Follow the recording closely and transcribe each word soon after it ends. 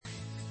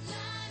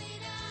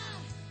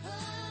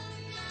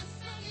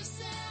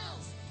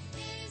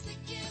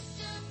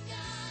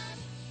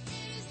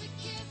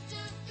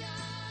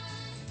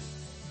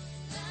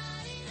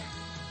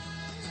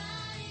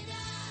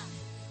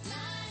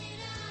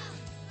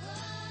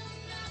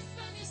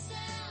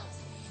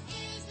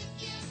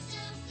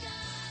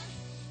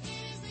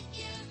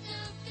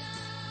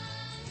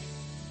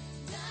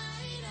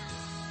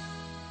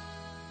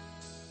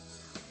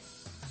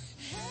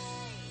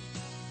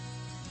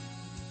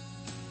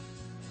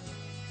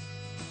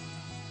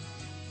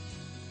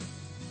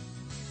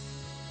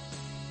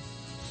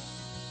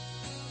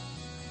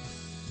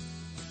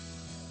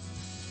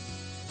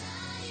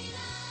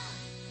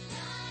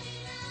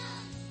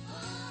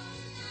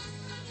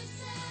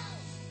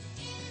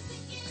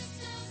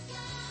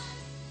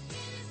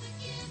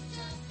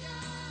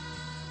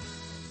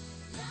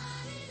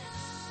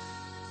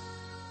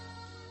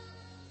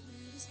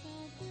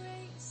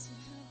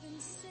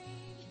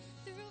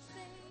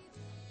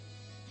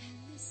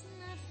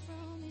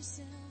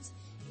yourselves.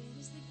 It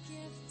is the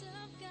gift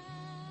of God.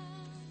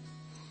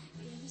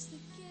 It is the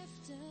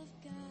gift of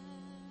God.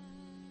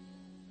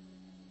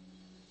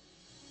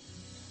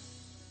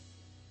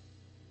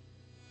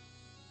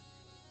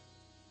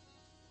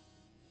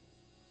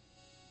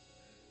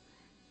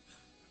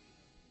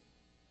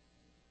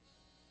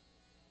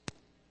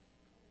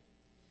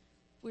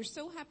 We're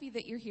so happy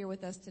that you're here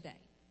with us today.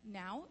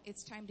 Now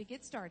it's time to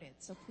get started,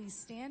 so please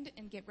stand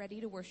and get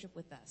ready to worship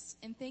with us.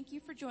 And thank you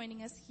for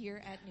joining us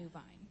here at New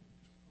Vine.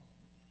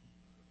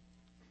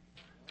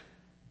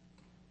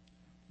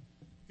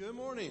 Good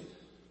morning.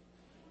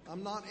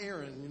 I'm not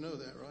Aaron, you know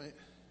that, right?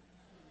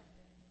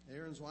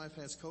 Aaron's wife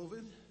has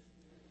COVID,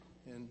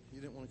 and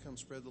you didn't want to come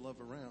spread the love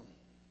around.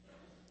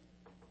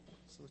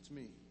 So it's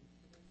me.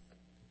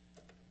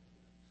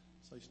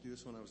 So I used to do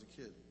this when I was a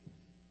kid.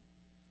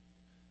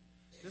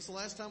 This is the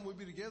last time we'll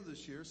be together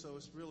this year, so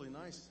it's really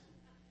nice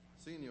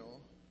seeing you all.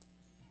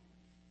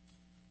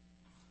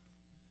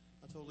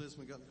 I told Liz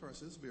when we got in the car, I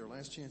said, this will be our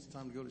last chance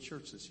time to go to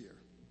church this year.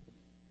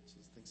 She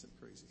thinks I'm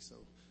crazy. So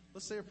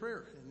let's say a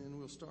prayer, and then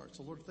we'll start.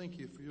 So, Lord, thank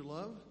you for your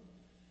love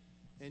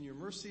and your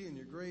mercy and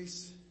your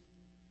grace.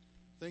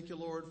 Thank you,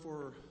 Lord,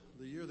 for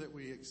the year that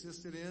we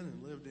existed in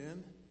and lived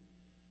in.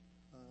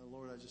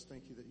 Lord, I just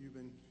thank you that you've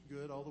been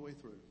good all the way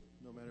through.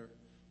 No matter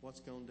what's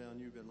gone down,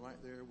 you've been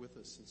right there with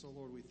us. And so,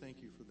 Lord, we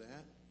thank you for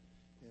that.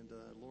 And,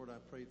 Lord, I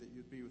pray that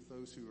you'd be with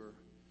those who are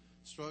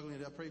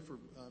struggling. I pray for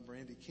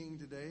Brandy King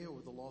today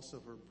over the loss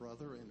of her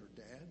brother and her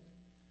dad.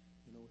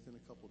 You know, within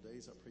a couple of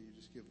days, I pray you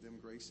just give them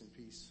grace and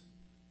peace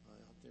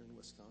out there in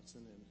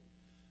Wisconsin. And,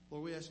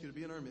 Lord, we ask you to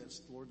be in our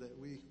midst, Lord, that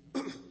we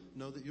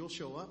know that you'll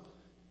show up.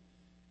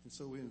 And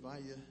so we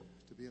invite you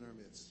to be in our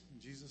midst. In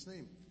Jesus'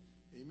 name,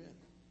 amen.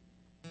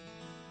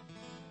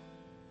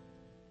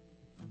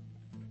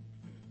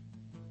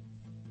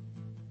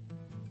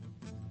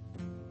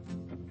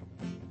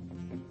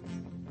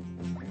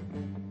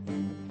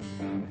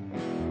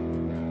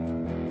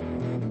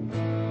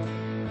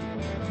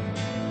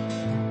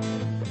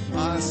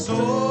 My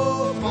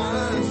soul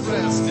finds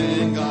rest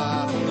in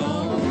God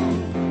alone.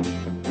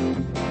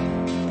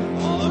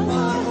 All of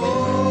my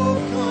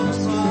hope comes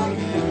from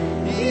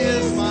Him. He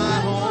is my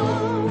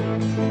home.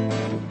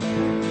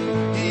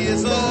 He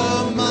is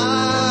a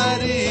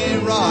mighty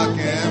rock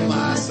and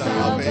my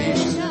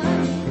salvation.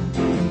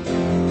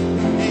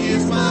 He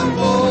is my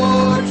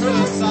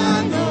fortress.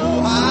 I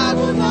know I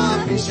will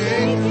not be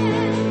shaken.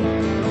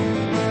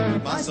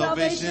 My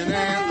salvation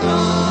and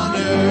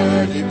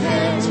honor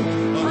depends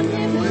on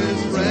Him who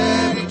is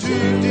ready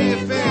to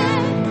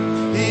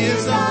defend. He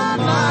is a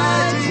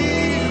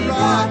mighty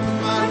rock,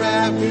 my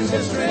refuge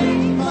and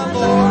strength, my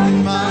Lord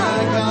and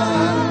my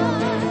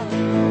God.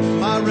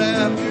 My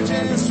refuge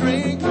and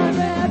strength, my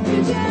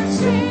refuge and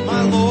strength,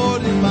 my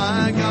Lord and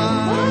my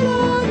God. My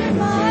Lord and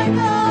my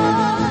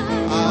God.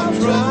 I'll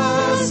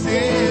trust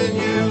in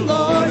you,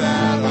 Lord,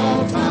 at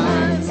all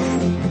times.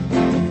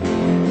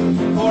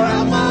 Pour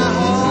out my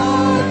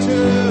heart to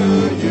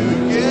you,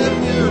 give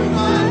you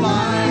my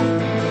life.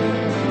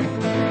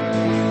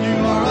 You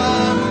are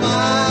a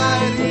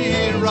mighty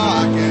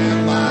rock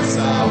and my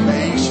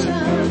salvation.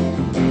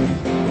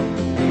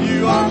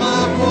 You are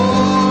my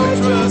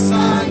fortress,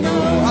 I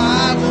know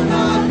I will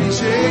not be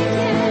shaken.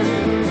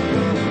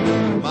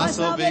 My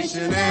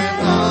salvation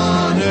and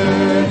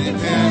honor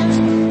depends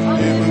on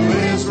Him who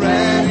is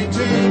ready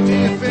to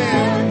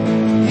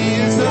defend. He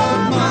is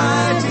a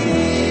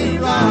mighty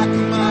rock,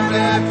 my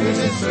refuge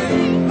and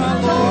strength, my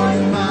Lord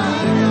and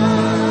my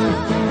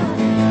God.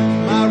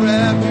 My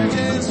refuge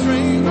and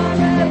strength, my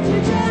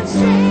refuge and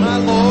strength, my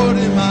Lord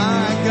and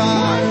my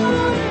God. My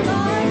Lord and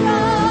my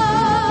God.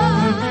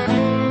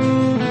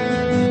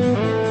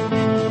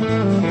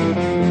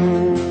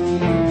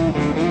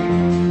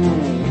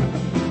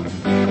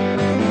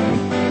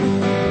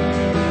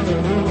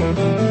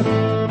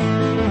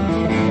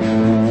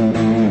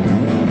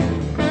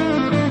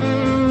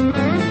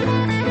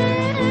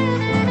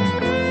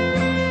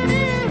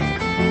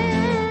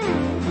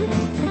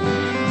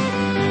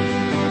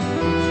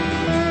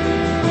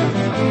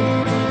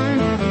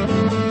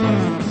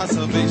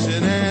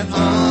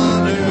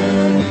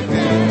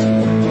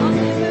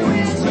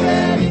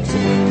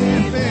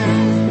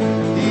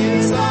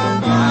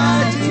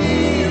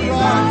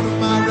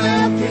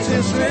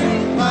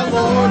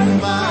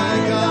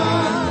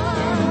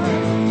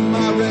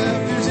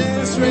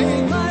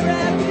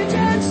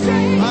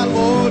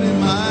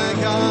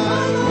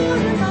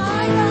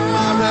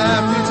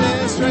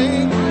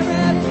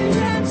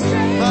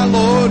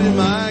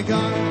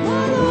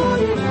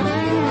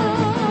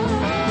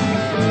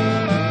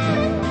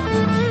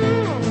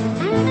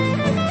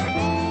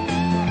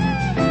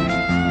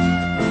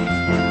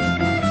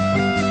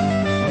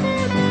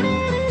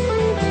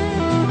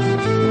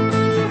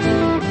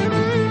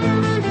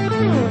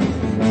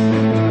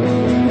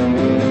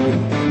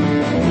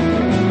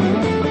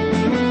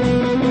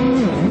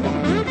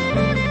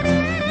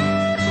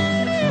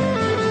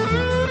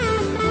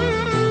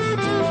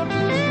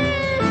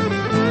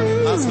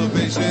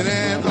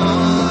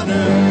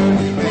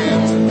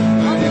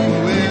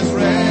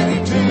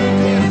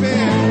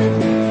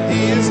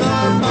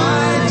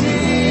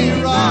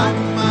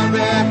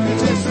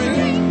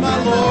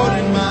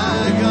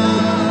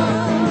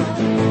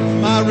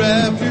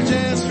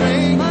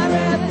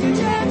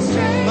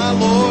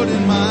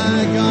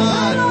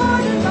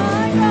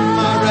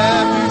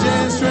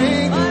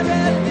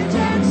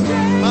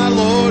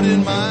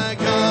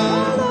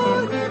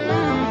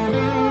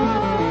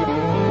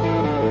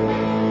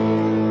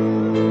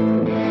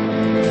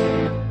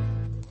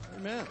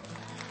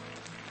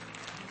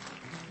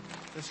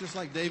 That's just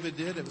like David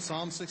did. It was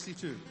Psalm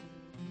 62.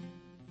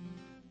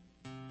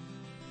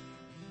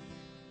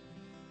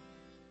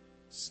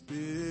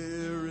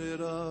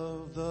 Spirit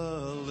of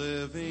the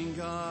living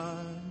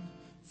God,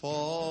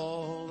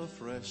 fall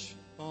afresh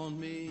on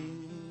me.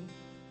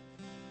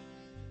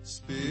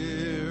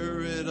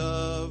 Spirit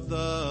of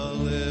the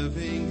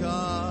living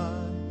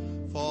God,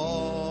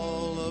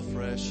 fall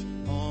afresh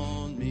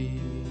on me.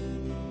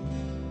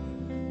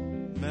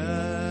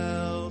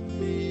 Melt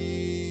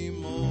me,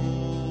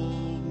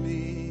 mold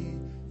me,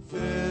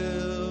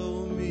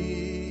 fill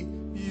me,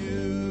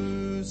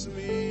 use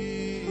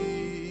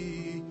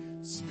me.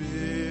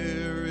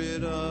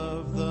 Spirit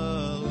of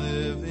the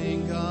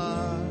living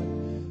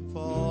God,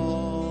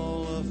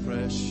 fall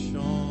afresh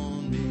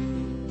on me.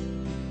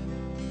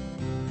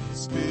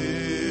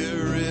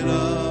 Spirit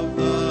of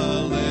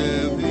the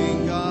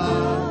living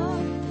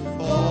God,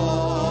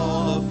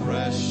 fall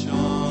afresh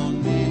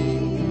on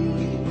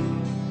me.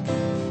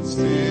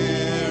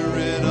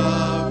 Spirit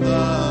of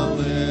the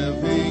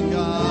living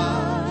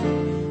God,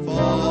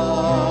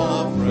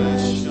 fall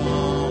afresh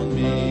on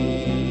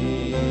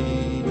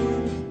me.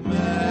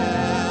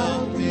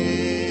 Melt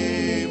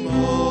me,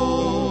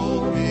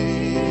 mold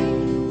me,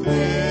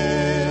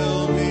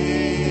 fill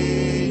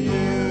me,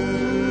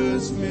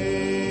 use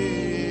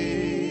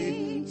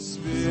me.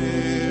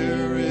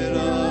 Spirit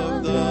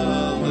of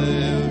the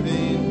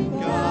living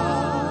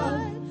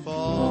God,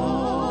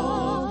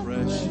 fall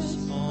afresh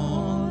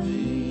on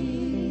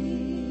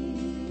me.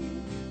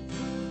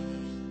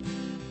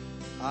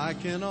 I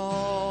can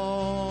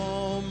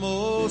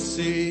almost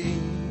see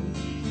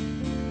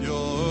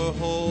your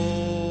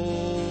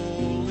holiness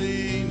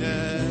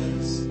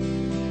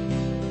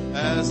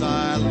as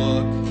I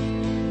look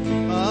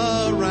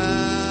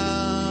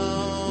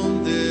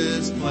around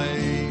this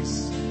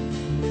place.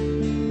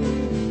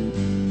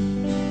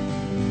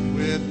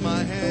 With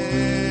my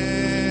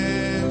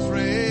hands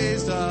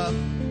raised up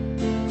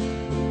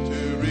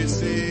to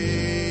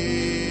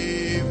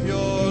receive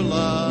your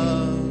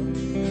love,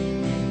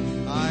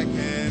 I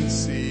can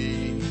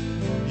see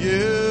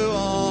you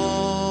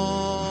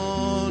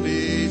on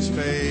each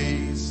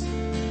face.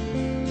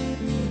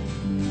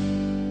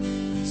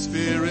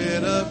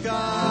 Spirit of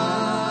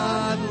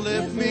God,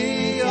 lift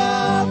me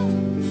up.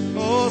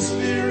 Oh,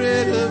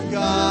 Spirit of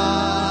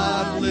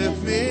God,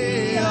 lift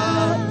me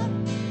up.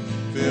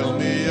 Fill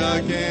me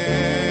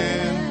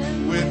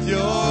again with your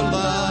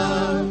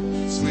love,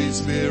 sweet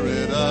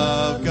Spirit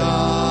of God.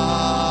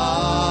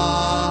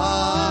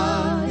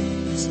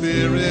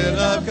 Spirit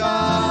of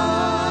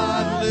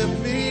God, lift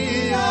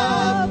me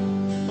up.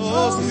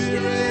 Oh,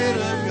 Spirit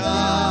of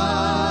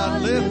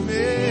God, lift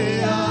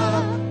me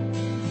up.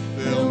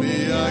 Fill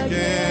me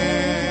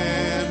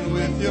again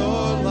with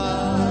your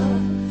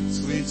love,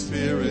 sweet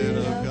Spirit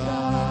of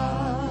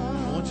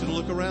God. I want you to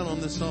look around on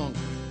this song.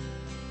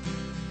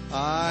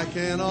 I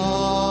can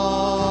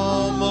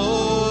almost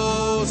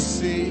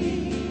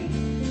see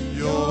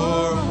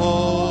your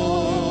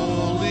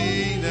holiness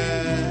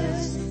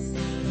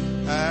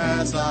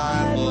as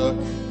I look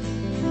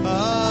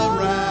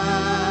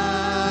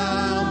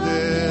around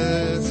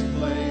this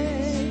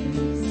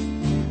place.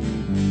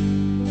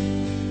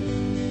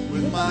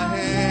 With my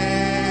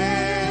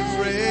hands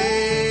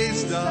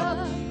raised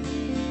up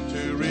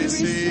to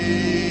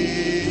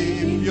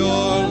receive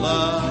your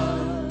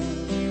love,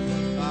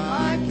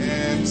 I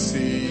can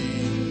see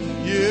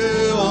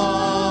you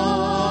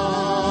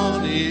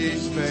on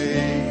each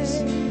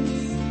face.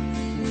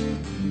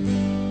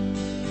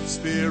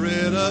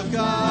 Spirit of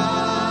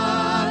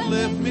God,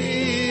 lift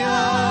me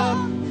up.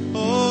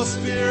 Oh,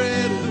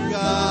 Spirit of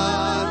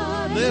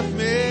God, lift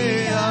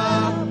me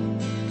up.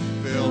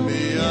 Fill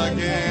me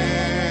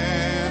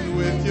again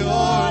with your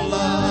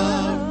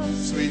love,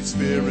 sweet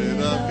Spirit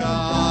of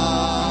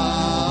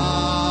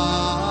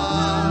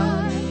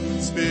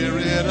God.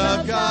 Spirit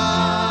of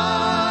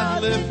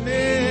God, lift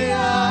me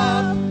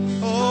up.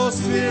 Oh,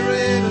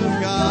 Spirit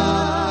of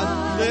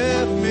God,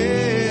 lift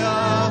me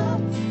up.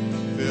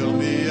 Fill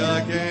me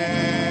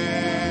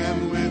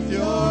again with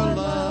your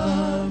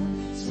love,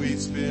 sweet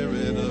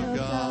Spirit of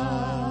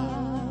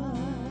God.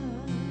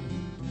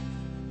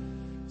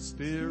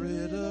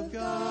 Spirit of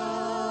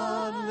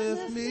God,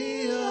 lift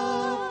me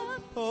up.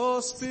 Oh,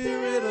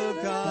 Spirit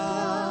of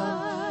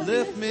God,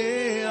 lift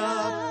me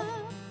up.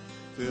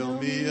 Fill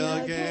me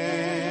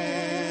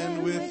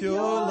again with your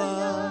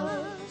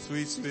love,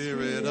 sweet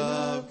Spirit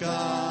of God.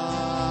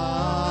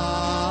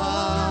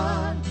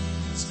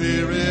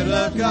 Spirit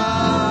of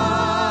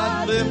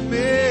God, lift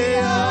me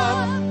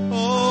up.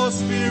 Oh,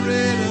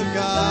 Spirit of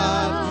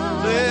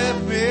God,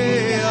 lift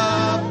me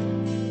up.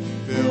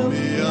 Fill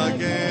me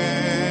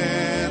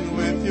again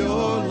with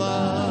your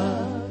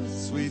love,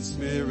 sweet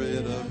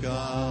Spirit of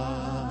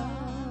God.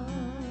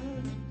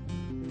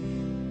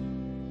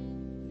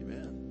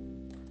 Amen.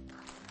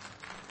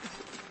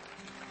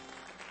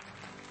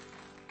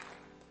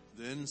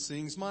 Then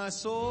sings my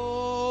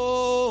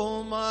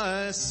soul,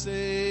 my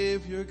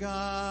Savior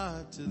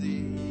God, to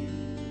thee.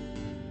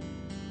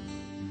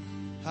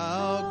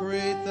 How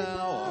great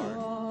thou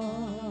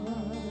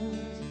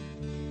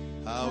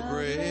art,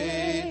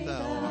 great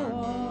thou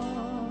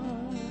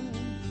art.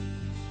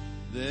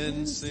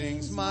 Then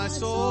sings my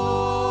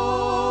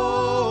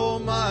soul,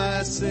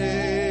 my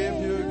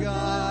Savior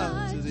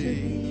God, to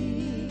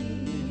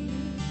thee.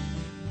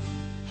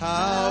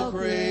 How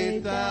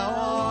great thou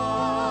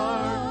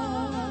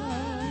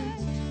art,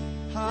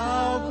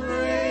 how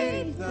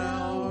great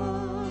thou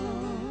art.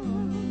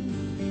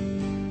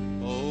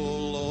 O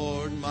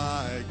Lord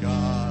my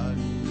God,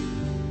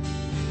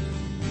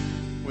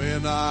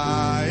 when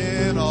I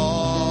in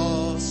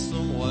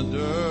awesome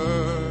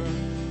wonder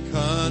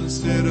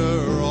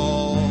consider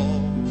all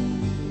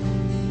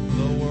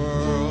the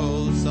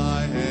worlds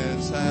thy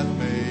hands have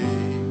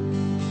made,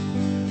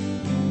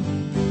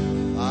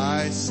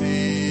 I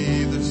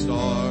see the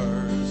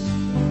stars,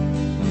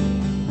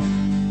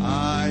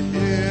 I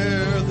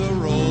hear the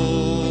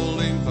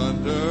rolling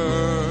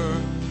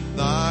thunder,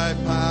 thy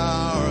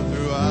power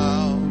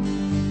throughout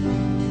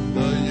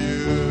the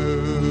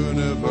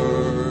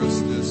universe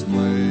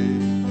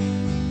displayed.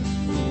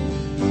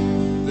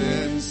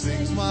 Then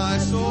sings my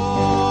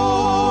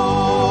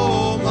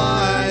soul,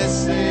 my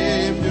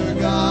Savior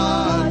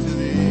God, to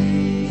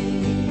thee.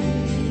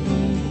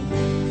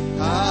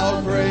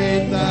 How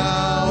great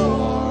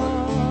thou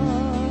art,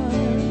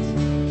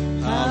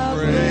 how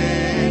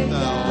great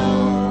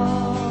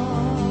thou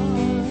art.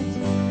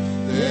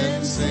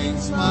 Then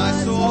sings my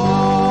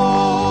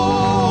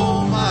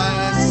soul,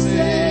 my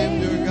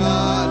Savior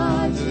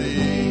God, to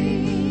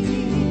thee.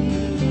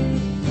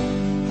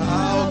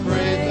 How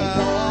great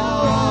thou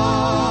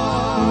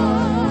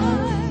art,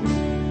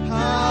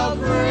 how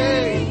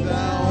great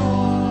thou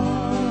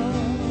art.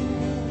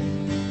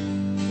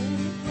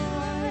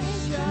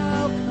 Christ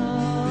shall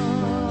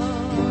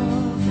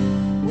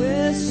come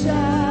with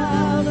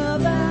shout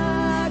of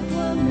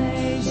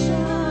acclamation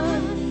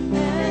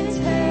and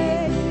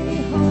take me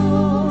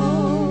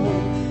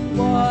home.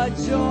 What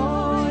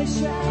joy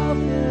shall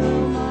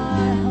fill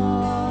my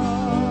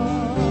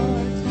heart?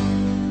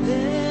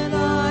 Then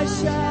I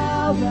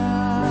shall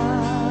bow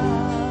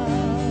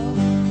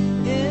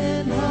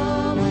in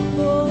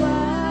humble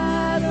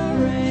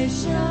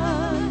adoration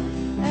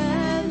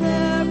and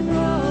there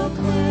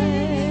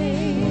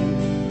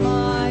proclaim,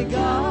 my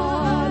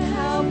God,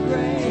 how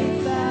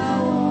great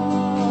thou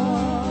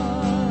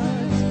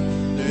art.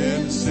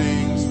 Then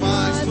sings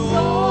my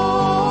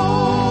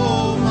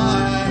soul,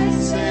 my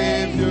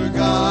Savior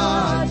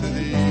God, to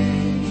thee.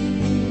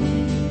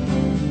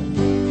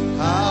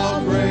 How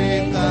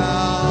great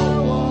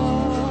thou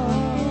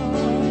art,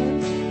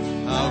 how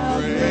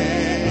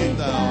great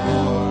thou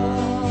art.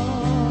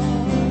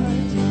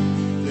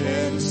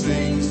 Then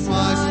sings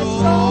my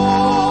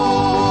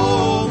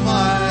soul, my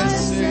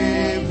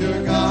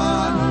Savior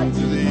God,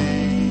 to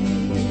thee.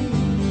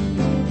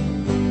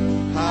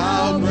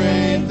 How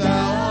great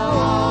thou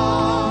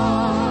art,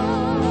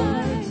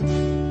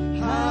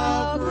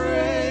 how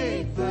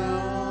great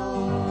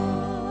thou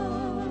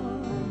art.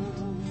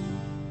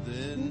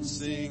 Then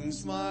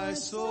sings my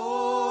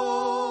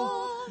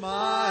soul,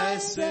 my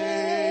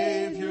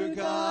Savior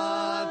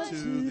God,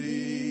 to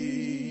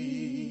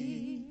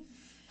thee.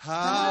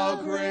 How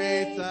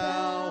great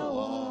thou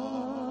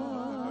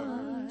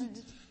art,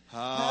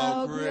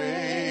 how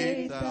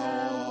great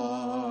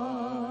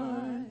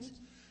thou art.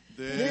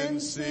 Then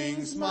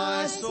sings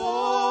my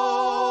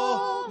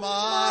soul,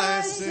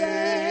 my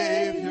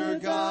Savior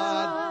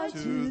God,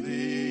 to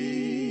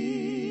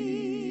thee.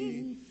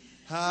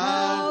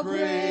 How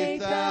great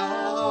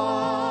thou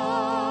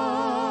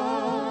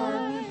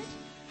art,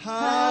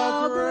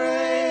 how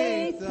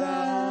great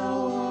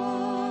thou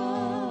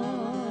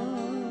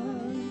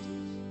art.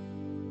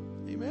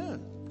 Amen.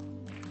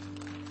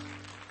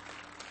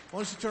 Why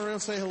don't you turn around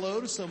and say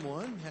hello to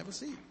someone? Have a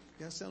seat. You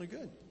guys sounded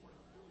good.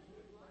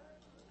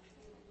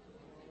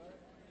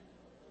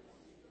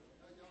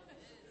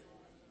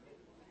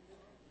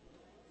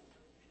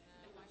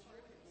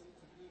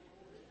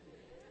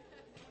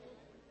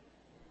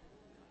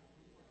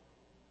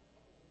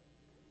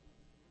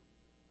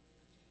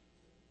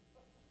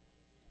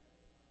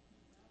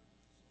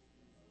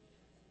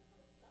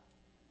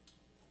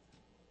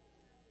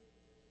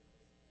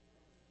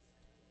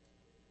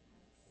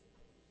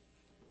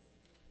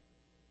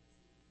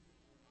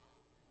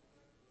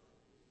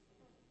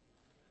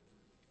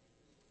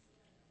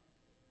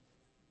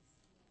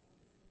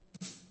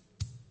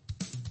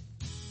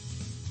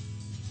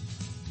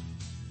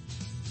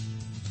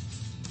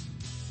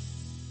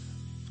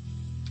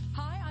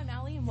 Hi, I'm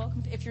Allie, and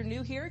welcome to, if you're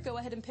new here, go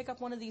ahead and pick up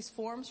one of these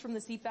forms from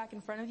the seat back in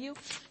front of you,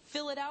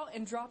 fill it out,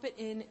 and drop it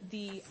in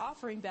the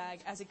offering bag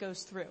as it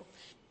goes through.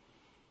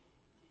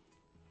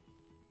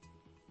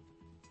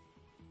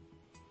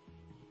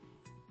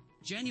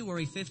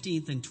 January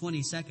 15th and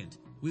 22nd,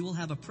 we will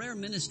have a prayer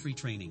ministry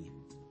training.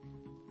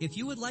 If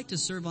you would like to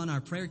serve on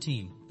our prayer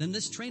team, then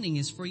this training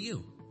is for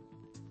you.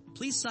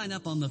 Please sign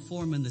up on the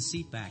form in the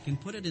seat back and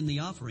put it in the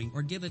offering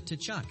or give it to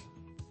Chuck.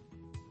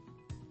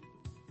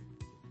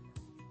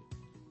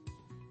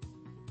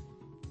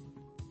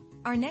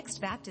 Our next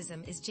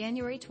baptism is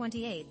January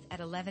 28th at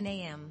 11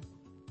 a.m.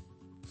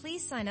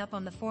 Please sign up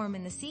on the form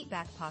in the seat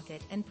back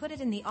pocket and put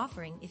it in the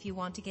offering if you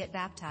want to get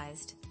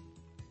baptized.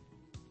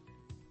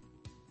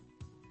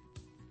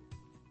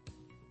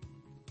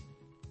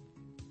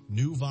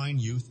 New Vine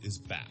Youth is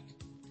back.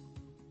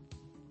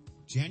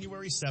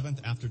 January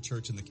 7th after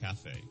church in the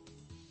cafe.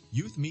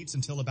 Youth meets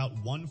until about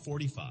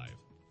 1:45.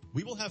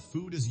 We will have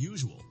food as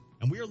usual,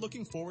 and we are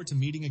looking forward to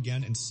meeting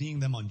again and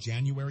seeing them on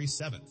January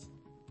 7th.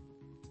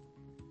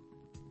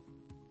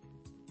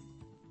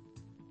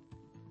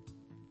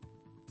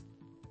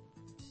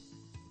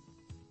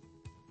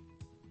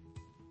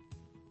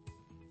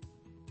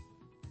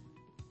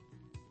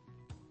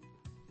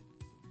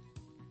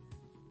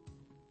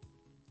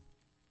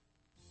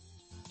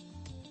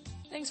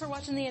 Thanks for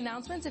watching the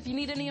announcements. If you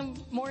need any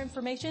more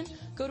information,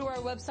 go to our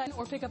website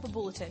or pick up a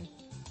bulletin.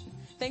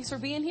 Thanks for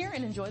being here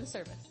and enjoy the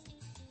service.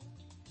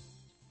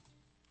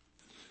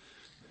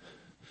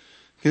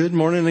 Good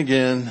morning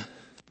again.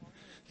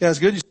 Yeah, it's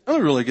good. You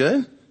sounded really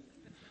good.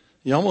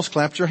 You almost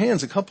clapped your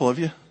hands, a couple of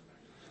you.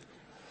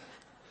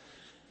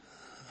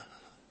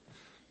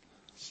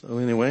 So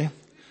anyway,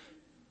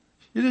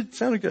 you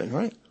sounded good,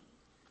 right?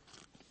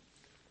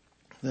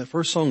 That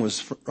first song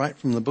was right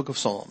from the book of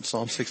Psalms,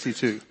 Psalm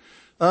 62.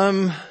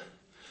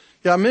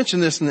 I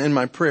mentioned this in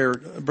my prayer.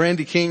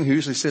 Brandy King, who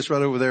usually sits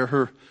right over there,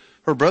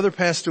 her brother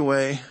passed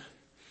away,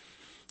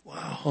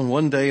 on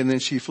one day, and then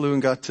she flew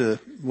and got to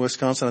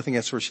Wisconsin. I think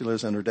that's where she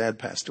lives, and her dad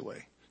passed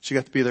away. She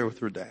got to be there with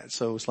her dad.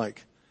 So it was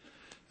like,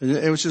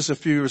 it was just a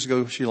few years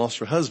ago she lost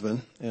her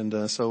husband.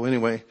 And, so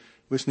anyway,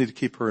 we just need to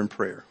keep her in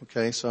prayer.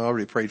 Okay. So I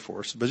already prayed for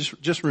her. But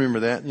just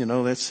remember that,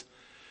 that's,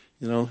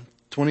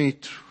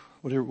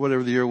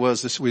 whatever the year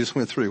was, we just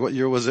went through. What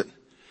year was it?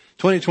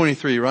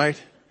 2023,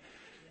 right?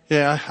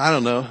 Yeah, I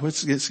don't know.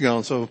 It's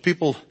gone. So a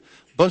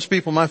bunch of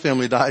people in my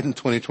family died in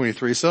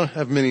 2023, so I don't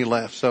have many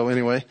left. So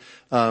anyway,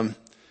 but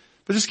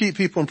just keep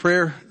people in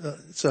prayer.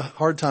 It's a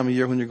hard time of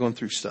year when you're going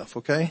through stuff,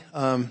 okay?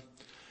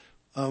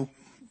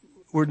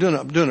 We're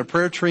doing a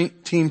prayer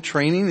team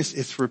training.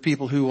 It's for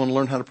people who want to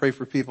learn how to pray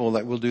for people.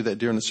 We'll do that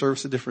during the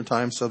service at different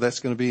times. So that's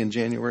going to be in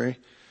January.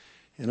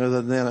 And other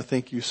than that, I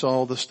think you saw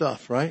all the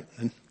stuff, right?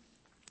 And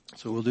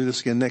so we'll do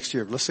this again next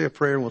year. But let's say a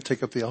prayer and we'll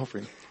take up the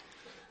offering.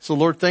 So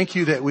Lord, thank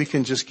you that we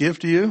can just give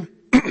to you.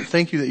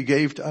 Thank you that you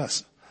gave to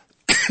us.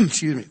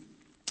 Excuse me.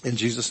 In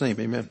Jesus' name,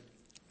 amen.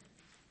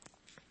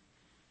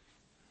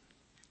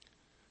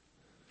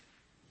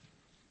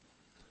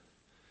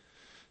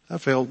 I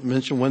failed to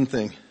mention one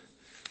thing.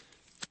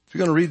 If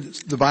you're going to read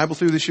the Bible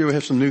through this year, we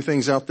have some new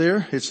things out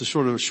there. It's a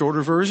sort of a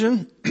shorter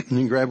version. You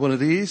can grab one of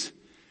these.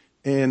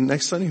 And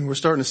next Sunday, we're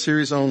starting a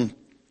series on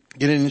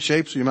getting in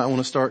shape. So you might want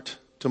to start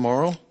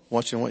tomorrow,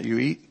 watching what you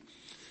eat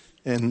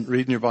and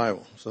reading your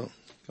Bible. So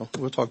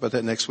we'll talk about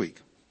that next week.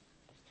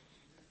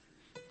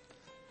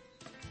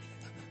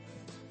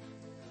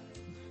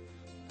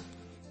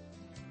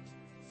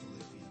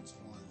 Philippians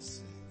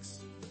 1:6.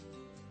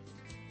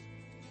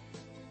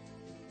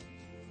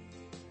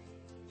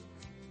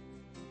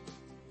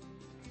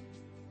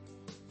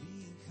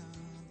 Being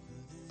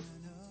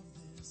confident of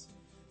this,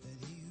 that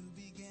he who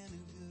began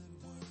a good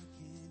work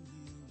in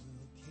you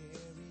will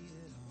carry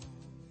it on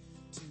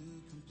to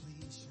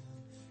completion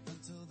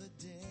until the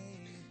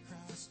day of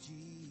Christ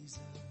Jesus.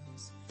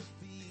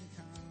 Being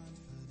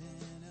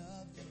confident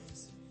of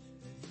this,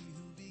 that he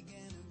who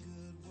began a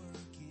good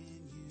work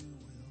in you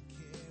will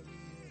carry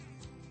it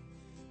on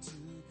to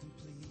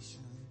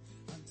completion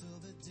until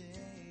the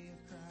day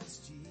of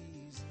Christ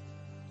Jesus.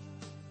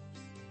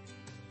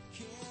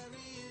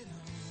 Carry it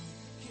on.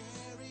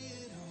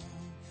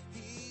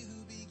 He who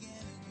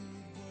began a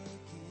good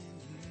work in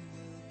you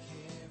will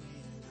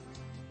carry it on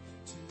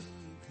to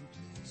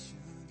completion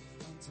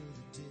until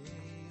the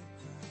day of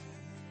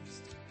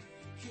Christ.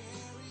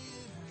 Carry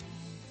it on.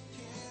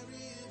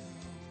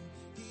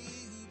 He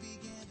who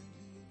began a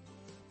good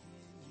work in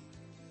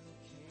you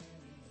will carry it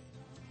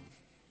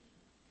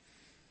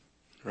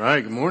on. All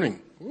right, good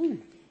morning. Ooh.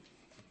 You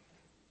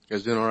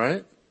guys doing all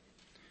right?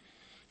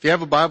 If you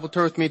have a Bible,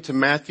 turn with me to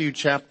Matthew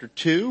chapter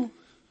 2.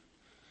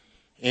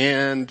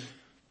 And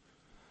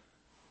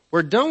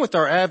we're done with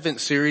our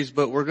Advent series,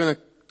 but we're going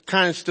to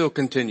kind of still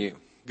continue.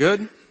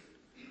 Good?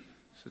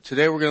 So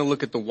today we're going to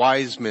look at the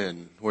wise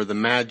men, or the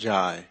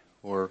Magi,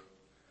 or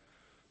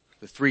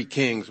the three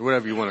kings, or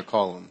whatever you want to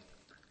call them.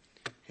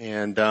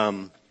 And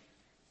you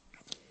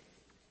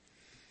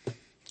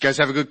guys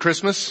have a good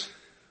Christmas?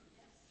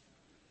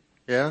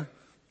 Yeah?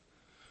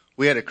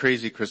 We had a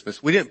crazy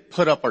Christmas. We didn't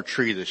put up our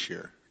tree this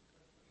year.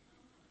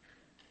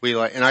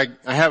 And I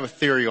have a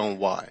theory on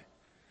why.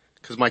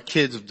 Because my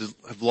kids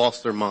have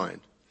lost their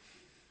mind.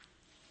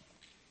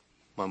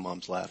 My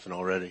mom's laughing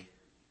already.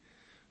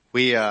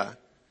 So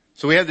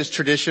we have this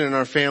tradition in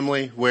our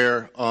family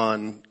where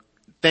on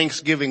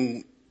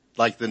Thanksgiving,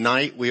 like the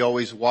night, we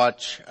always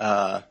watch,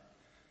 the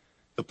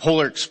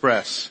Polar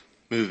Express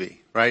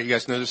movie, right? You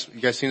guys know this?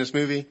 You guys seen this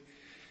movie?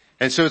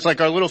 And so it's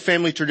like our little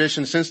family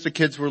tradition. Since the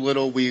kids were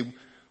little, we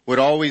would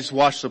always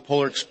watch the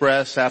Polar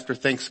Express after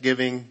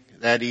Thanksgiving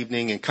that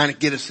evening and kind of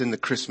get us in the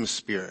Christmas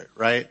spirit,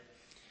 right?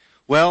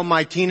 Well,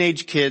 my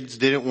teenage kids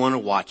didn't want to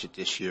watch it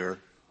this year.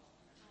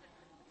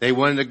 They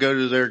wanted to go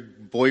to their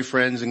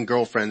boyfriends and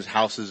girlfriends'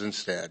 houses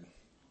instead.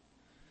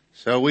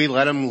 So we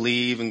let them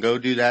leave and go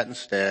do that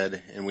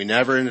instead, and we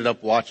never ended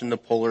up watching the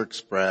Polar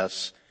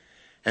Express,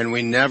 and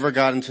we never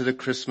got into the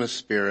Christmas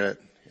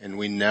spirit, and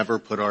we never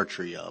put our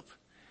tree up.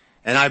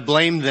 And I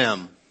blame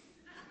them.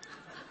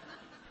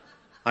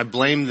 I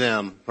blame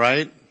them,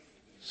 right?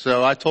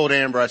 So I told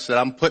Amber, I said,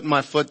 I'm putting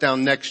my foot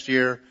down next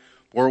year.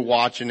 We're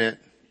watching it,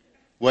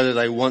 whether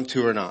they want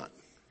to or not,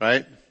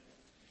 right?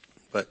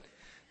 But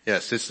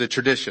yes, it's the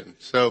tradition.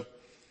 So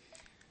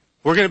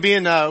we're going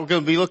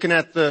to be looking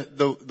at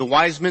the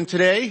wise men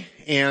today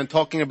and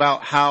talking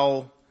about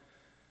how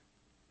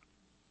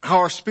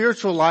our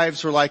spiritual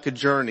lives are like a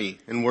journey,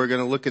 and we're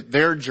going to look at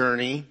their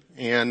journey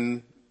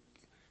and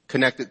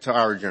connect it to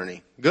our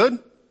journey. Good?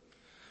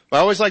 Well, I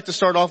always like to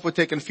start off with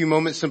taking a few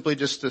moments simply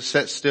just to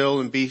sit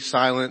still and be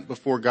silent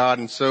before God.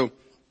 And so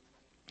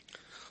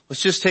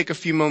let's just take a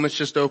few moments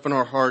just to open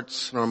our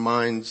hearts and our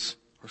minds,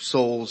 our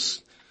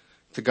souls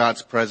to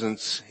God's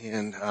presence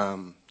and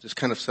just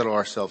kind of settle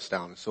ourselves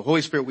down. So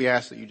Holy Spirit, we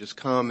ask that you just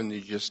come and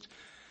you just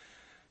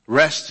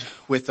rest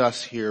with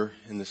us here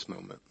in this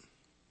moment.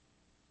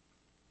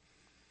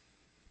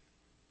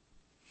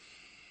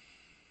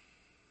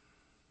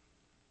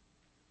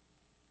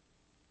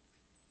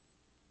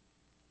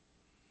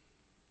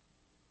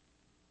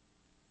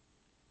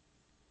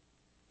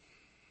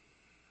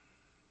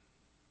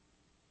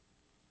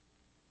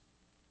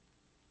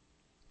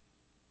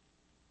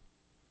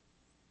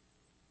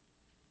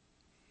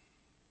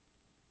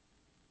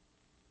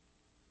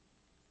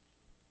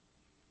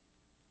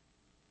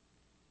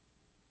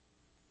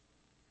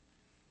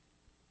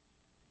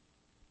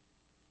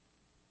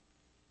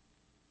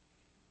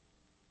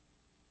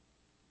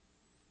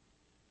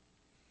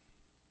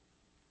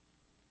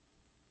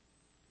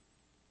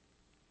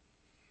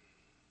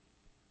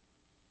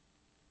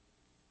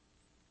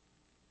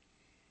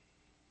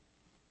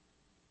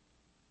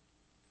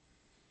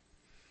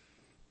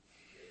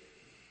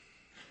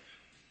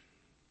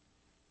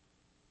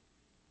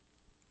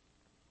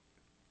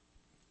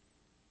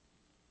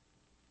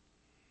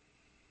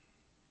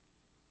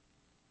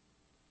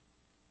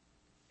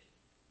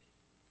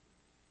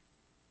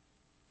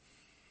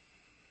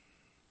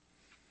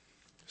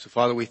 So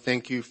Father, we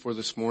thank you for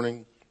this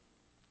morning.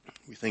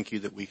 We thank you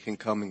that we can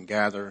come and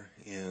gather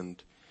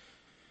and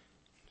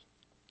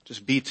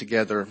just be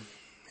together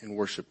and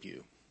worship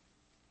you.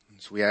 And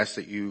so we ask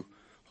that you,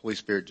 Holy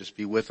Spirit, just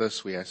be with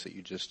us. We ask that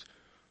you just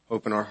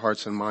open our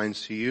hearts and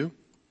minds to you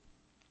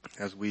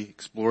as we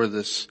explore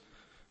this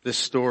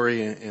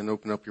story and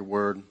open up your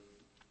word.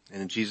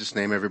 And in Jesus'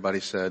 name,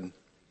 everybody said,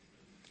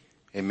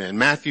 amen.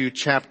 Matthew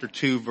chapter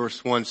 2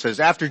 verse 1 says,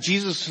 after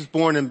Jesus was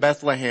born in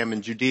Bethlehem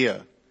in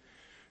Judea,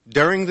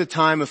 during the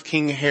time of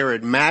King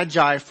Herod,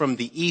 Magi from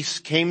the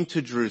east came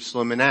to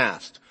Jerusalem and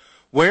asked,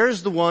 where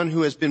is the one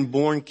who has been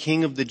born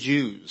King of the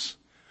Jews?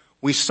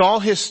 We saw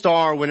his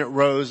star when it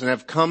rose and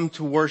have come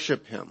to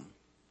worship him.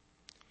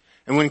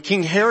 And when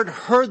King Herod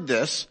heard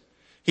this,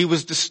 he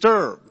was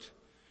disturbed,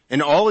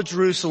 and all of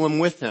Jerusalem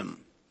with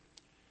him.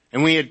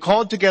 And when he had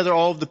called together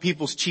all of the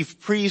people's chief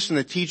priests and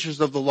the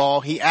teachers of the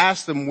law, he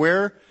asked them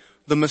where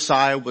the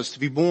Messiah was to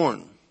be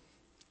born.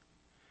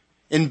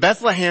 In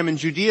Bethlehem in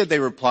Judea, they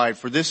replied,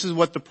 for this is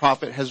what the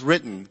prophet has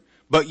written.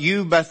 But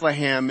you,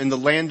 Bethlehem, in the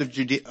land of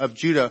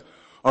Judah,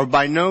 are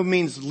by no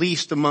means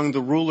least among the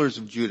rulers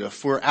of Judah,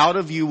 for out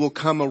of you will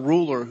come a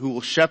ruler who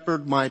will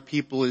shepherd my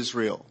people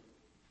Israel.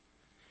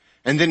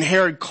 And then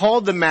Herod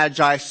called the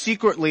Magi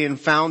secretly and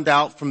found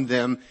out from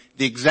them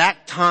the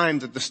exact time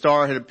that the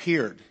star had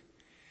appeared.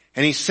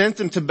 And he sent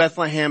them to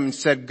Bethlehem and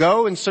said,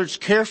 go and search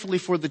carefully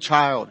for the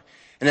child.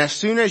 And as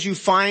soon as you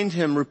find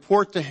him,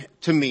 report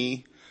to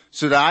me,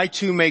 so that I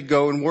too may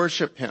go and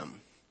worship him.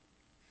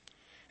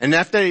 And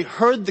after they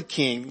heard the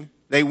king,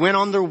 they went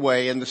on their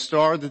way, and the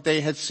star that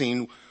they had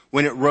seen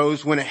when it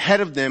rose went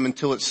ahead of them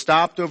until it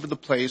stopped over the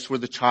place where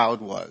the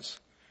child was.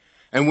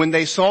 And when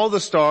they saw the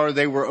star,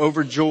 they were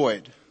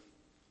overjoyed.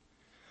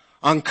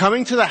 On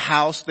coming to the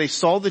house, they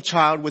saw the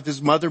child with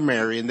his mother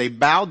Mary, and they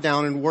bowed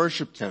down and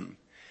worshipped him.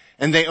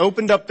 And they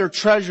opened up their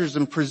treasures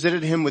and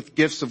presented him with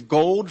gifts of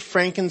gold,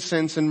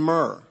 frankincense, and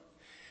myrrh.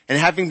 And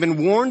having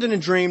been warned in a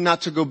dream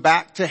not to go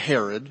back to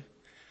Herod,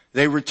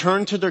 they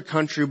returned to their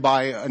country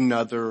by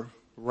another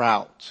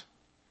route.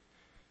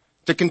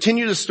 To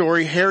continue the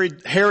story,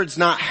 Herod's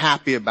not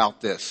happy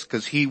about this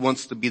because he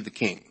wants to be the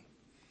king.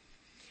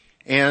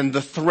 And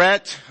the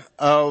threat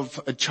of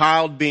a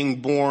child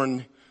being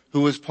born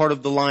who was part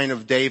of the line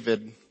of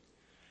David,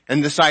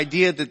 and this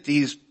idea that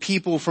these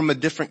people from a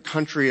different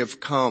country have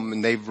come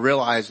and they've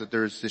realized that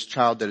there's this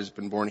child that has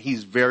been born,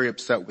 he's very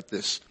upset with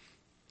this.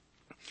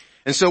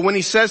 And so when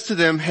he says to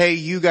them, hey,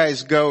 you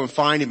guys go and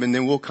find him and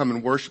then we'll come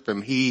and worship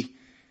him,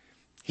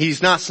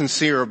 he's not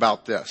sincere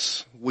about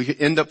this. We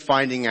end up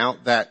finding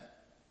out that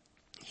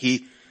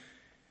he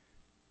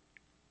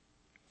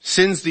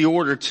sends the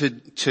order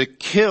to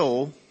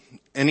kill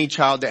any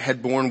child that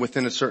had born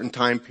within a certain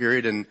time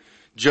period and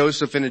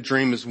Joseph in a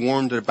dream is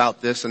warned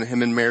about this, and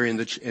him and Mary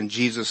and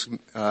Jesus,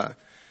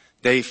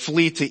 they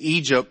flee to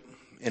Egypt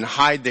and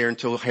hide there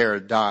until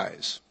Herod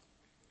dies.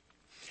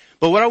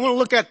 But what I want to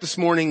look at this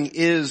morning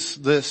is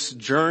this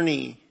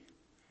journey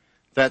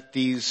that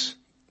these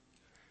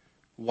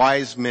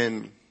wise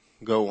men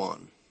go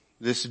on.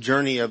 This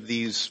journey of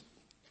these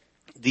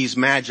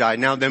Magi.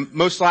 Now,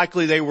 most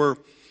likely they were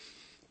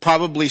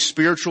probably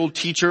spiritual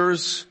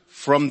teachers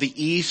from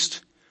the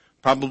East,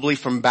 probably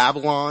from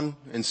Babylon,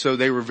 and so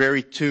they were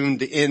very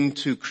tuned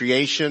into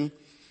creation.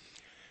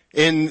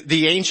 In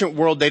the ancient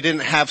world, they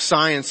didn't have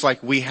science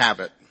like we have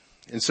it.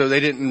 And so they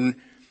didn't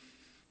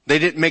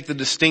make the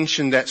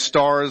distinction that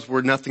stars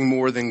were nothing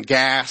more than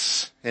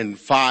gas and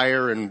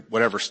fire and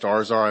whatever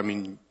stars are. I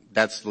mean,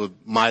 that's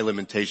my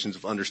limitations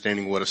of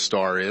understanding what a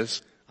star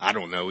is. I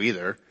don't know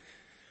either.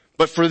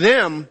 But for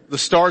them, the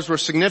stars were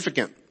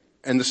significant,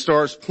 and the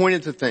stars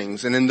pointed to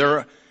things. And in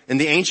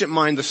the ancient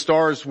mind, the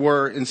stars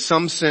were, in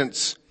some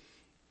sense,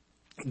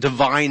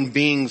 divine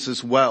beings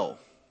as well,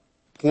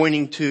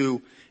 pointing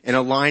to and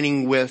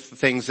aligning with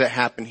things that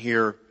happen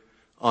here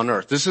on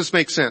earth. Does this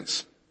make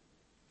sense?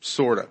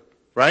 Sorta,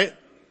 right?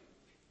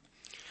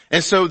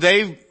 And so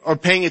they are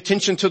paying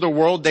attention to the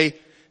world.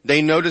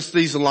 They notice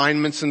these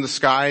alignments in the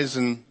skies,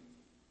 and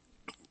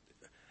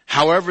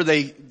however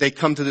they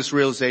come to this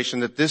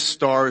realization that this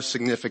star is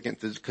significant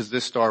because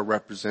this star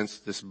represents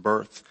this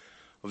birth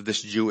of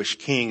this Jewish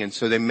king. And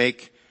so they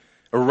make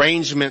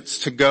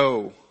arrangements to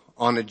go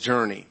on a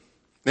journey.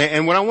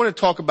 And what I want to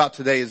talk about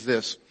today is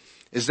this,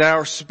 is that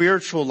our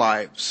spiritual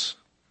lives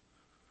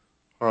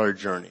are a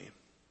journey.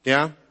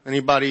 Yeah?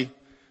 Anybody,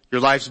 your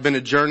life's been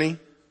a journey?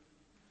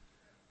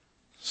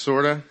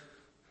 Sorta.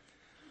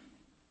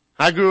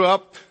 I grew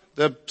up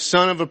the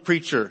son of a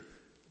preacher.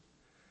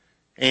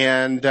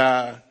 And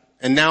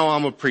now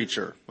I'm a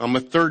preacher. I'm a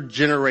third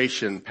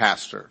generation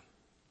pastor.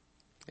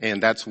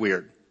 And that's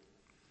weird.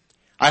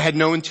 I had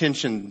no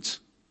intentions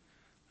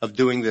of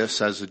doing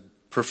this as a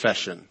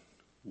profession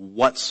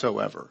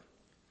whatsoever.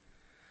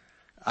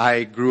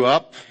 I grew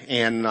up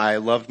and I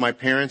loved my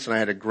parents and I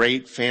had a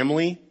great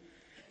family.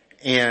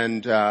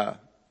 And,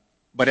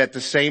 but at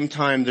the same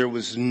time, there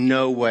was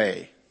no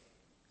way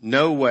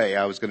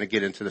I was going to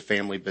get into the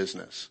family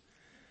business.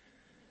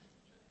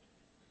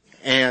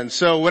 And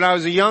so when I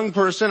was a young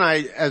person,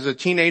 as a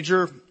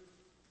teenager,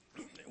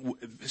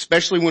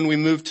 especially when we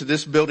moved to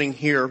this building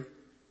here,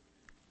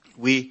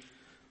 we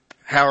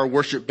had our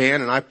worship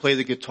band and I play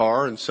the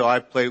guitar. And so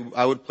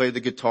I would play the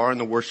guitar in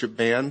the worship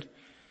band.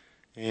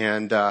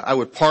 And, I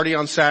would party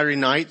on Saturday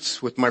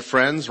nights with my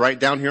friends right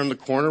down here in the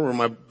corner where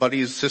my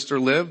buddy's sister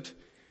lived,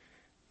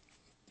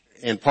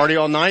 and party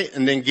all night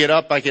and then get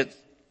up like at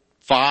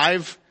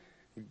 5,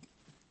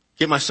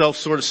 get myself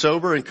sort of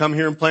sober and come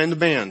here and play in the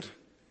band.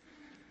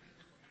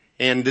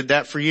 And did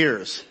that for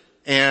years.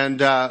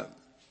 And,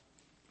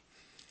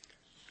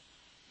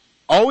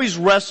 always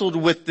wrestled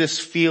with this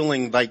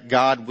feeling like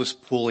God was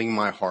pulling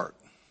my heart.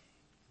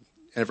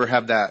 Ever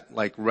have that,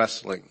 like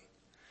wrestling?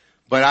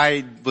 But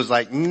I was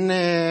like,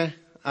 nah,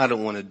 I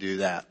don't want to do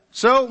that.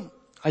 So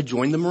I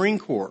joined the Marine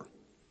Corps.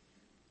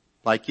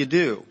 Like you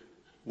do.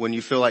 When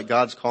you feel like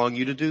God's calling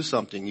you to do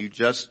something,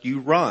 you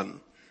run,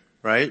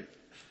 right?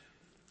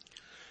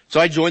 So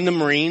I joined the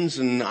Marines,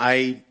 and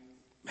I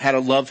had a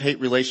love-hate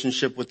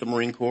relationship with the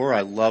Marine Corps.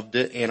 I loved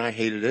it and I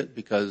hated it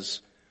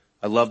because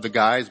I loved the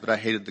guys, but I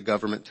hated the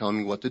government telling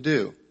me what to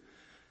do.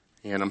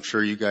 And I'm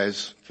sure you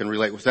guys can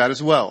relate with that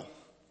as well.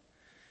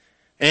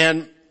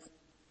 And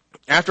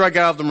after I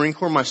got out of the Marine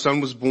Corps, my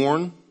son was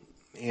born,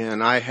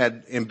 and I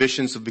had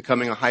ambitions of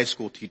becoming a high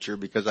school teacher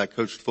because I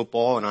coached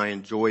football and I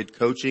enjoyed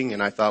coaching.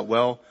 And I thought,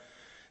 well,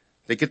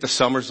 they get the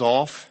summers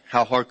off.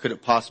 How hard could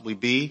it possibly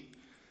be?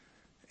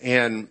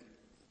 And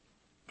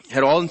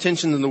had all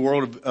intentions in the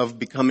world of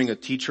becoming a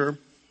teacher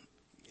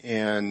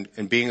and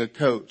being a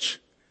coach.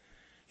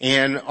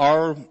 And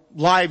our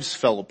lives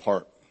fell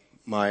apart.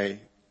 My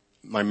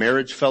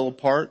marriage fell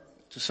apart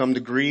to some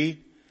degree,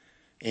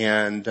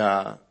 and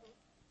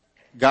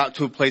got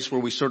to a place where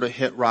we sort of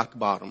hit rock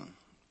bottom.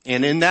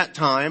 And in that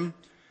time,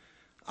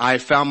 I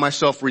found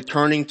myself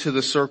returning to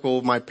the circle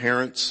of my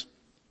parents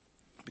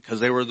because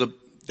they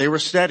were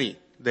steady.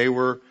 They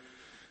were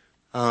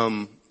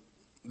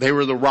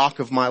the rock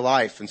of my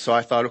life. And so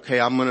I thought, okay,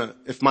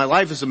 if my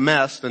life is a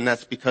mess, then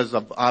that's because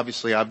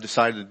I've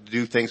decided to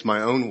do things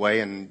my own way,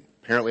 and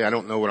apparently I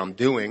don't know what I'm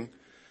doing.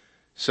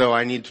 So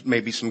I need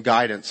maybe some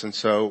guidance. And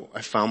so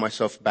I found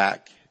myself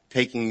back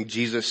taking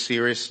Jesus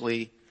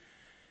seriously.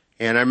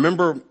 And I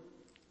remember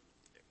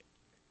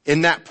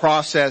in that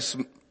process,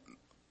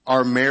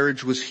 our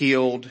marriage was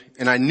healed,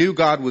 and I knew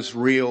God was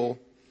real.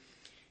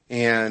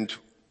 And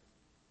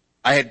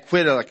I had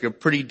quit a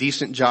pretty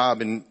decent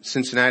job in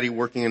Cincinnati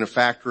working in a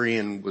factory,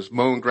 and was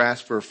mowing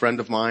grass for a friend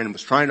of mine, and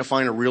was trying to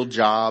find a real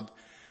job.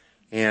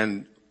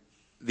 And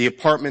the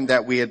apartment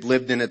that we had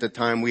lived in at the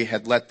time, we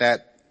had let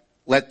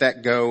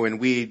that go,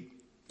 and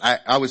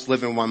I was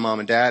living with my mom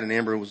and dad, and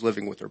Amber was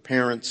living with her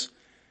parents.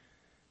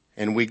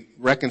 And we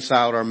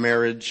reconciled our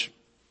marriage,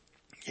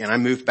 and I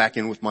moved back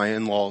in with my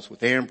in-laws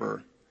with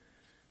Amber.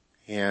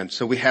 And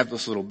so we have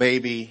this little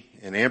baby,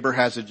 and Amber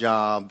has a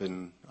job,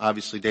 and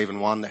obviously Dave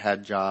and Wanda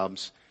had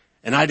jobs,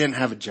 and I didn't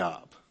have a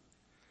job.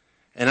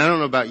 And I don't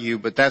know about you,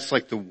 but that's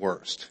like the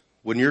worst.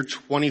 When you're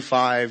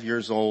 25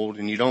 years old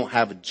and you don't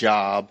have a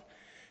job,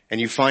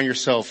 and you find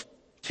yourself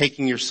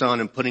taking your son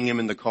and putting him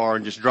in the car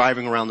and just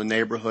driving around the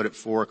neighborhood at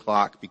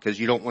 4:00 because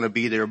you don't want to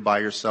be there by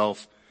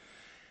yourself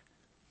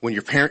when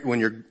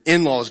your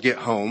in-laws get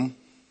home.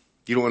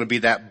 You don't want to be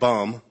that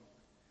bum.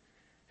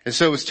 And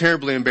so it was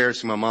terribly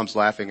embarrassing. My mom's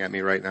laughing at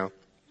me right now.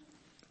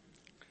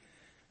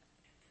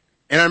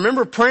 And I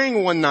remember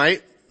praying one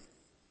night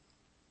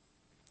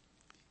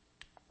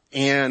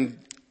and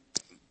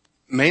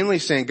mainly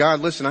saying, God,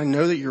 listen, I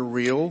know that you're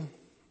real.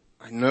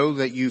 I know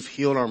that you've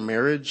healed our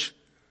marriage.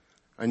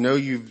 I know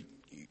you've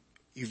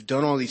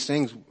done all these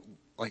things.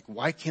 Like,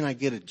 why can't I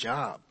get a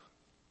job?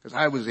 Because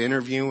I was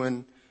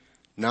interviewing,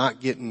 not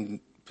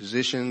getting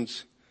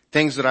positions,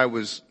 things that I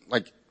was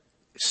like,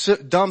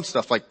 dumb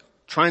stuff like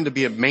trying to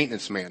be a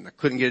maintenance man. I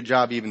couldn't get a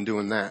job even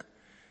doing that.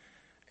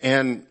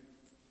 And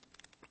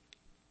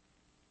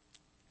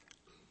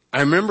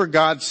I remember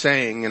God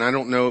saying, and I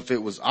don't know if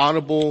it was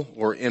audible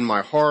or in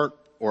my heart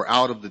or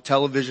out of the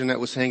television that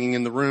was hanging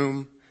in the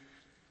room,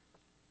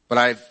 but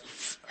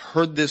I've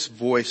heard this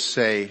voice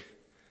say,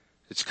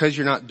 it's because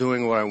you're not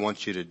doing what I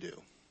want you to do.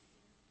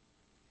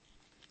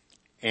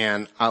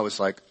 And I was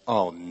like,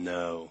 oh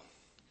no,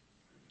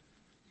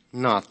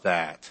 not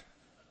that.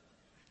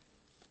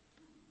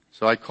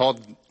 So I called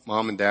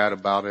Mom and Dad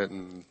about it,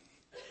 and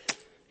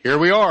here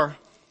we are,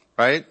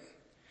 right?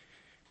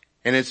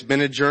 And it's been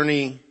a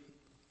journey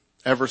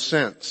ever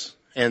since.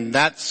 And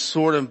that's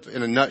sort of,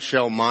 in a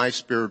nutshell, my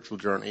spiritual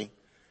journey.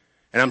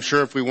 And I'm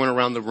sure if we went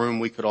around the room,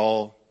 we could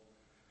all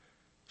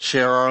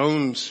share our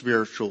own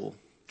spiritual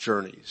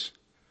journeys.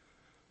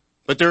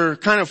 But there are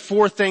kind of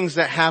 4 things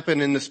that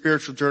happen in the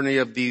spiritual journey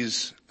of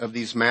these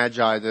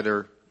Magi that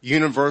are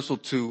universal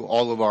to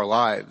all of our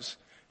lives.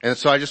 And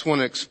so I just want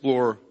to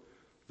explore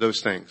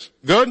those things.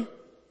 Good? You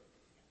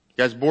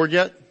guys bored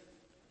yet?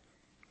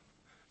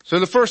 So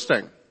the first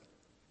thing.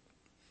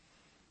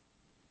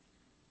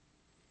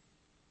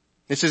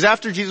 It says,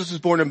 after Jesus was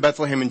born in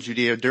Bethlehem in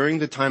Judea during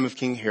the time of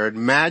King Herod,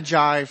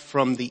 Magi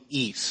from the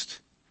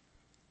east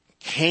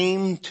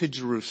came to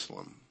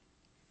Jerusalem.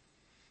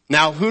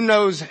 Now, who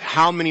knows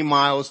how many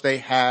miles they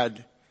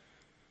had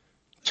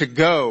to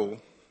go?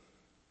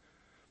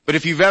 But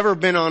if you've ever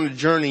been on a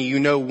journey, you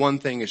know one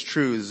thing is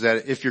true, is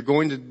that if you're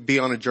going to be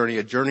on a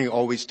journey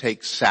always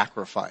takes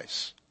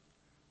sacrifice,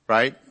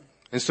 right?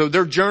 And so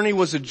their journey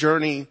was a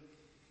journey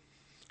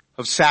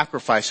of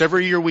sacrifice.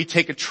 Every year we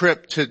take a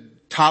trip to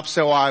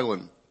Topsail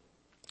Island,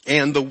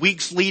 and the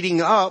weeks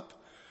leading up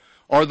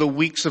are the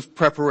weeks of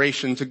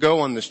preparation to go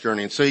on this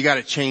journey. And so you got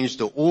to change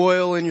the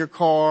oil in your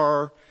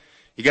car.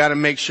 You got to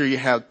make sure you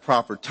have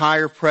proper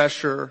tire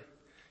pressure.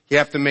 You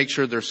have to make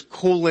sure there's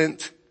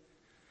coolant.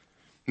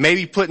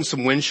 Maybe putting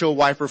some windshield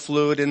wiper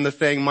fluid in the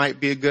thing might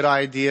be a good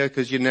idea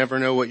because you never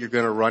know what you're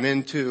going to run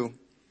into.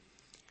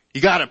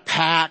 You got to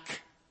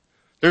pack.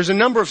 There's a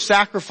number of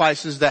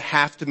sacrifices that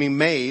have to be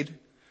made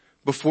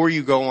before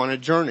you go on a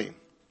journey.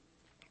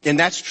 And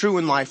that's true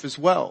in life as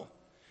well.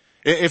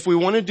 If we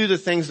want to do the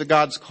things that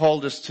God's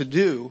called us to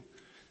do,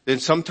 then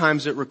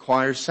sometimes it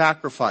requires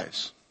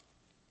sacrifice.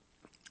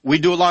 We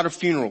do a lot of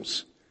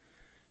funerals.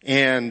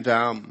 And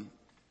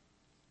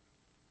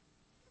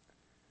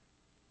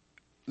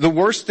the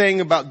worst thing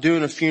about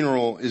doing a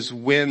funeral is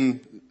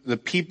when the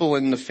people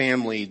in the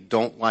family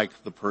don't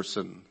like the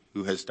person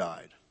who has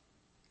died.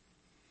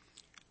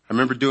 I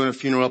remember doing a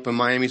funeral up in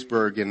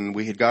Miamisburg, and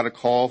we had got a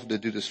call to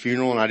do this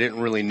funeral, and I didn't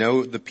really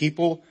know the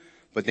people,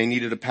 but they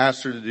needed a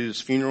pastor to do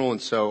this funeral,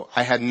 and so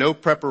I had no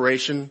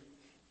preparation.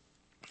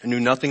 I knew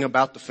nothing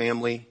about the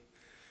family.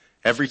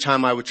 Every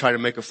time I would try to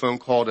make a phone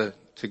call to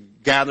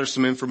gather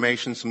some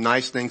information, some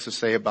nice things to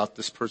say about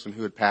this person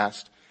who had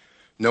passed,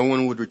 no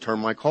one would return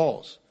my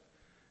calls.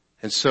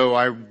 And so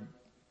I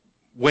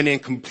went in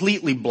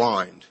completely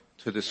blind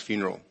to this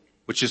funeral,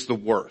 which is the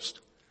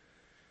worst.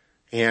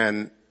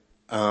 And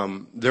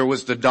there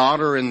was the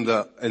daughter and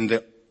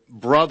the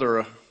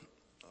brother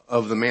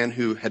of the man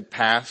who had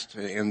passed,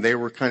 and they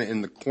were kind of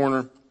in the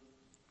corner.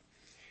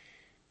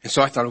 And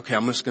so I thought, okay,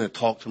 I'm just going to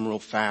talk to him real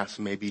fast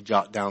and maybe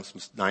jot down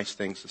some nice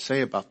things to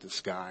say about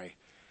this guy.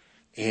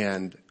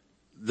 And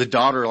the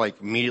daughter,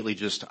 immediately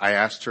I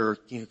asked her,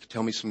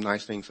 tell me some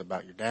nice things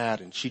about your dad.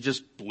 And she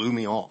just blew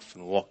me off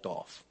and walked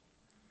off.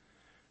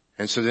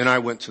 And so then I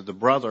went to the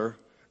brother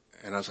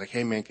and I was like,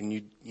 hey man, can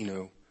you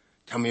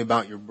tell me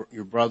about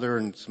your brother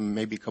and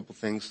maybe a couple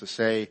things to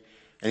say.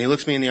 And he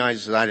looks me in the eyes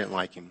and says, I didn't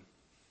like him.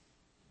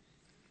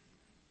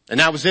 And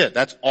that was it.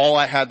 That's all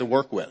I had to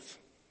work with.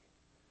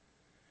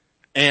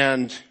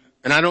 And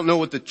I don't know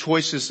what the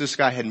choices this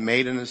guy had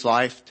made in his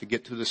life to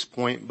get to this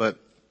point, but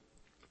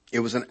it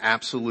was an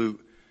absolute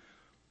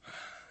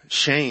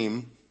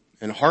shame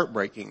and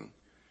heartbreaking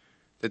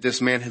that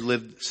this man had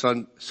lived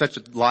such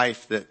a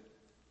life that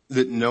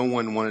no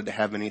one wanted to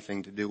have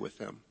anything to do with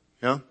him.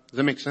 Yeah? Does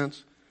that make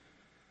sense?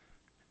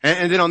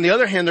 And then on the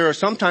other hand, there are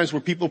some times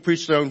where people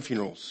preach their own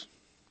funerals.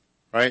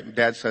 right?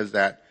 Dad says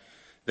that.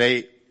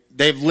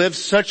 They've lived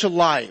such a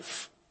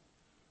life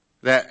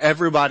that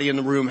everybody in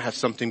the room has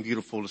something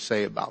beautiful to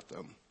say about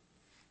them.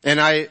 And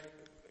I,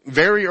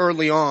 very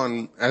early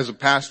on, as a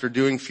pastor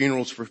doing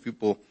funerals for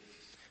people,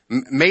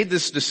 made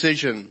this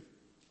decision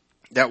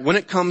that when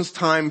it comes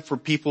time for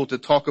people to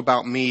talk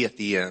about me at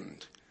the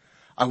end,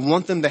 I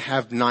want them to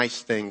have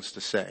nice things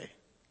to say.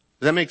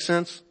 Does that make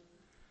sense?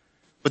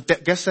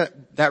 But guess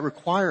that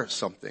requires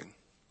something.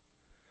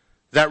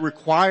 That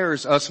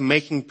requires us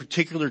making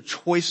particular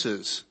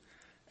choices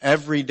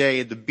every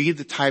day to be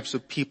the types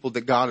of people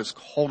that God has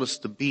called us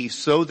to be,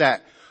 so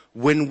that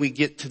when we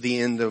get to the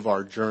end of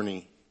our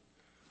journey,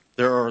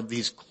 there are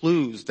these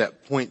clues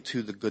that point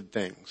to the good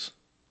things.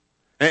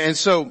 And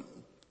so,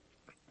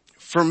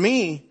 for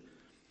me,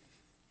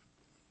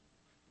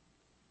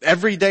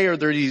 every day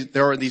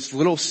there are these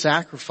little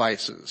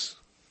sacrifices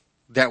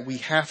that we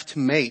have to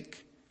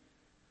make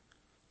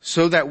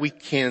so that we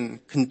can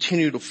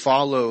continue to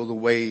follow the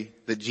way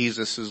that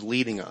Jesus is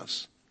leading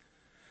us.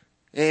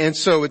 And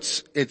so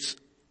it's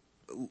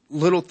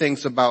little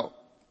things about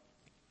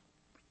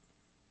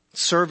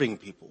serving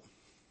people,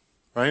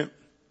 right?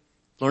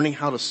 Learning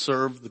how to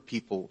serve the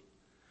people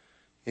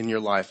in your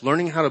life.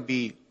 Learning how to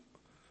be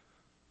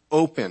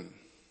open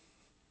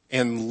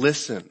and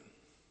listen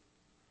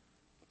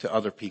to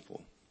other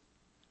people.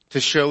 To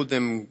show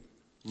them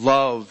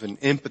love and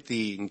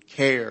empathy and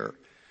care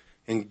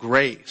and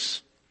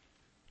grace.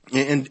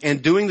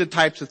 And doing the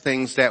types of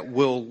things that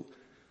will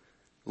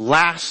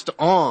last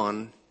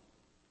on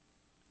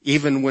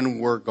even when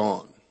we're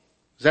gone.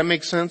 Does that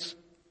make sense?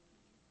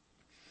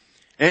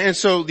 And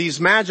so these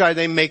Magi,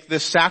 they make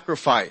this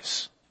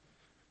sacrifice.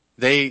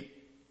 They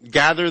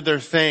gather their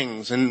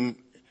things and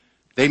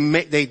they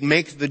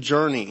make the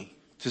journey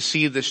to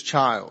see this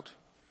child.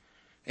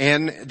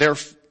 And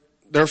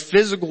their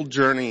physical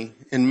journey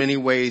in many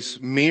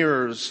ways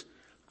mirrors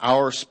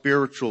our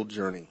spiritual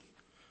journey,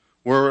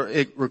 where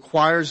it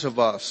requires of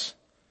us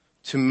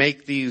to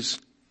make these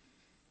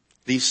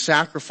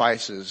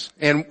sacrifices.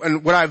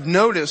 And what I've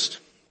noticed,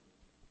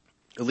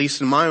 at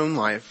least in my own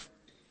life,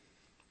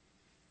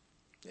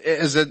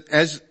 is that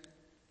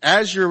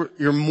as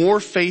you're more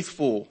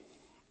faithful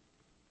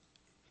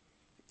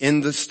in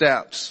the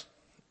steps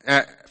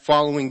at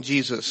following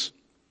Jesus,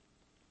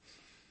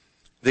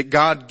 that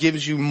God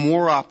gives you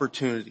more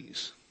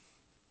opportunities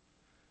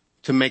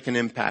to make an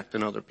impact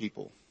on other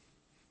people.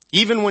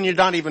 Even when you're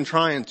not even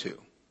trying to,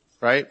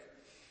 right?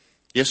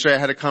 Yesterday I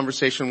had a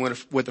conversation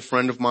with a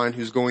friend of mine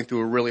who's going through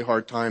a really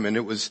hard time, and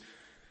it was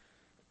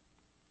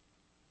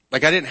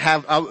like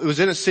I was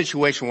in a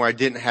situation where I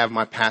didn't have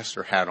my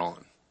pastor hat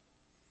on,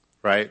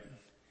 right?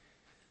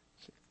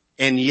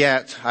 And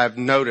yet I've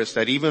noticed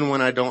that even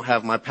when I don't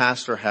have my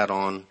pastor hat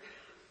on,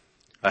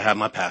 I have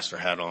my pastor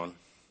hat on.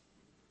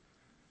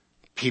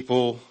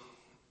 People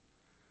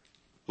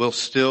will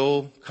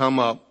still come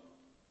up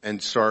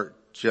and start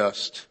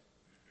just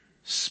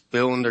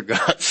spilling their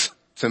guts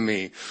to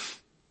me,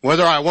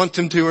 whether I want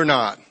them to or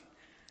not.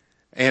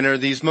 And there are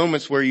these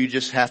moments where you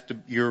just have to,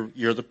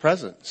 you're the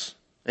presence.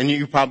 And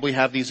you probably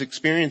have these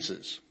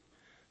experiences.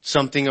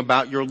 Something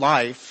about your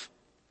life,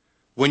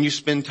 when you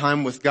spend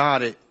time with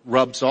God, it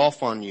rubs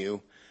off on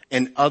you,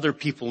 and other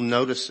people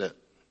notice it,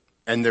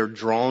 and they're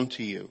drawn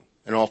to you,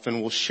 and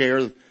often will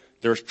share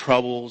their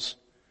troubles,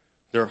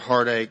 their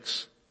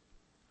heartaches,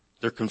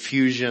 their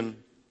confusion.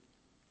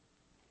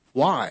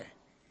 Why?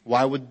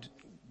 Why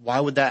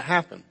would that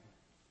happen?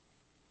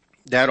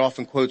 Dad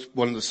often quotes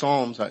one of the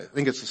Psalms, I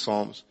think it's the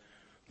Psalms,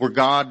 where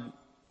God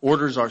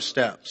orders our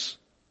steps,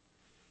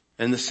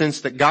 in the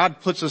sense that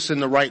God puts us in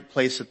the right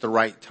place at the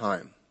right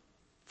time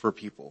for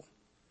people.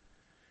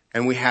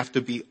 And we have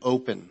to be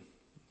open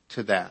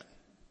to that.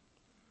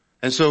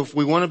 And so if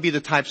we want to be the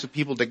types of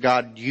people that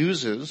God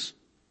uses,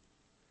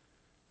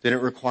 then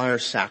it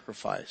requires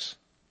sacrifice,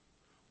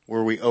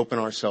 where we open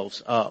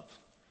ourselves up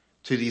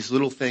to these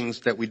little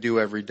things that we do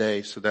every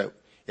day so that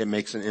it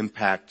makes an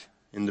impact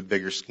in the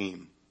bigger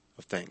scheme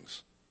of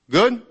things.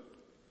 Good? You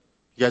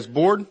guys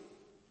bored?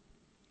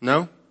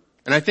 No?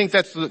 And I think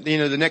that's the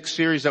next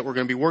series that we're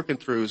going to be working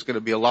through is going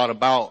to be a lot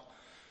about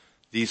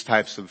these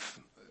types of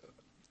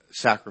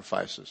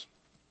sacrifices.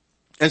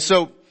 And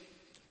so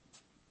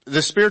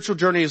the spiritual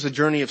journey is a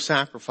journey of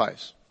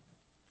sacrifice,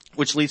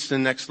 which leads to the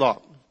next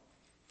thought.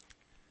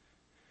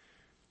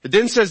 It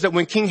then says that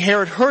when King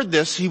Herod heard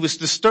this, he was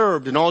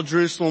disturbed, and all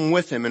Jerusalem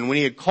with him. And when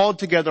he had called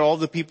together all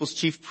the people's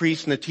chief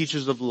priests and the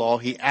teachers of the law,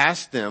 he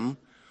asked them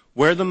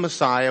where the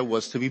Messiah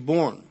was to be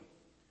born.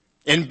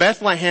 In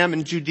Bethlehem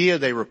in Judea,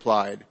 they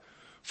replied,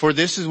 for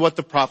this is what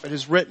the prophet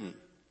has written.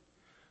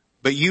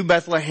 But you,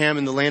 Bethlehem,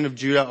 in the land of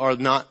Judah,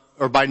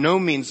 are by no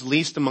means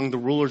least among the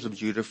rulers of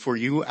Judah, for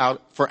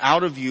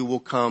out of you will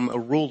come a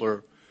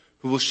ruler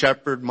who will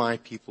shepherd my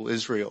people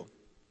Israel.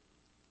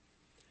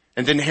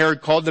 And then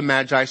Herod called the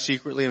Magi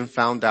secretly and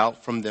found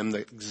out from them the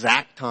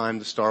exact time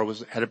the star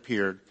had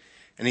appeared.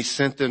 And he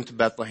sent them to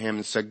Bethlehem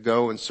and said,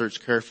 go and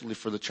search carefully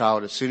for the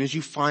child. As soon as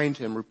you find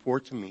him,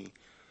 report to me,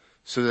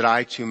 so that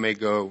I too may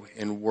go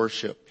and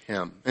worship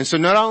him. And so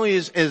not only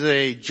is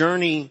a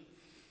journey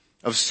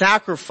of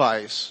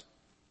sacrifice.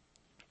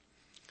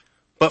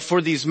 But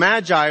for these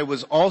Magi, it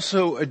was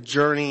also a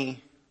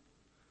journey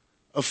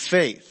of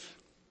faith.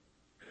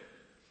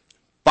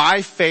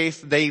 By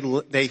faith,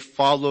 they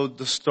followed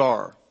the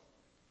star.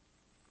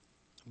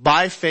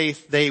 By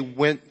faith, they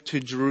went to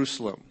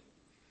Jerusalem.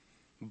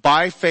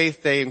 By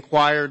faith, they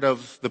inquired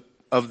of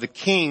the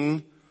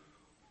king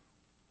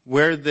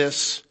where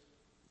this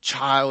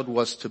child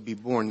was to be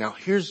born. Now,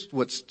 here's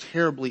what's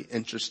terribly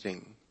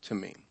interesting to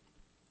me.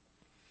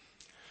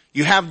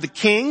 You have the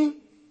king,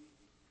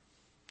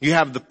 you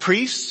have the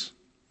priests,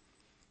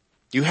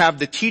 you have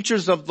the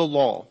teachers of the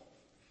law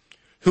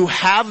who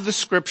have the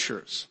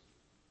scriptures,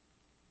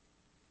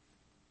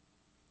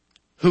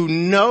 who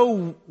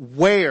know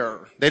where,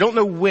 they don't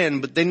know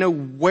when, but they know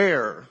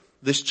where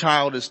this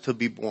child is to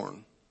be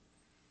born.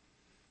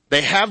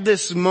 They have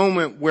this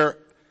moment where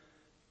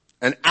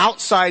an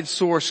outside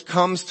source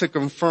comes to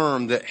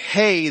confirm that,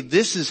 hey,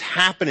 this is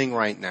happening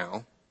right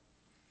now.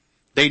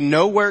 They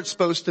know where it's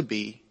supposed to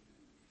be.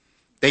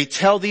 They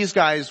tell these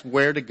guys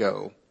where to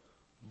go,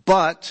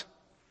 but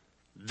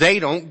they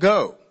don't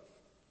go,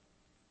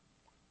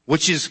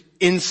 which is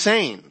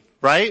insane,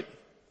 right?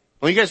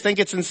 Don't you guys think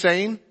it's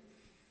insane?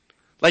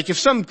 Like if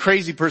some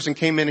crazy person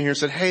came in here and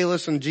said, hey,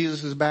 listen,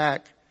 Jesus is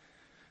back.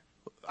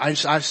 I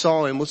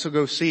saw him. Let's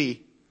go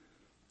see.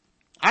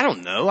 I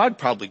don't know. I'd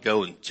probably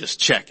go and just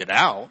check it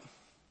out.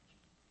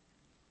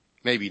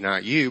 Maybe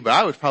not you, but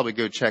I would probably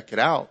go check it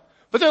out.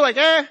 But they're like,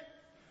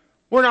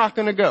 we're not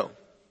going to go.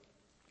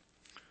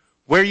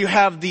 Where you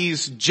have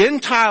these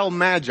Gentile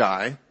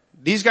Magi,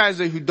 these guys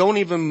who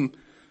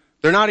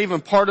they're not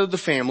even part of the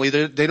family.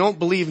 They don't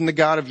believe in the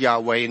God of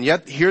Yahweh, and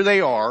yet here they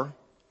are.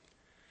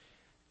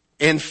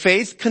 And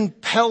faith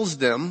compels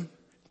them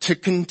to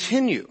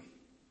continue.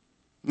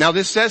 Now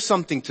this says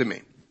something to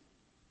me.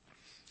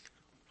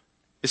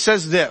 It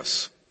says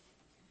this: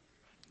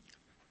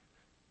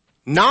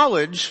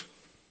 knowledge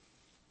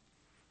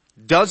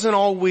doesn't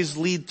always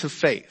lead to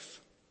faith.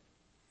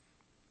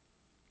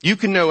 You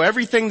can know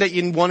everything that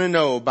you want to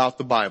know about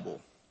the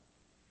Bible.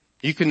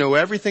 You can know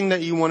everything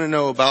that you want to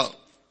know about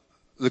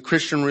the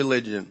Christian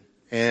religion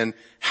and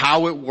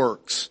how it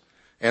works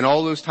and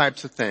all those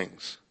types of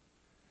things,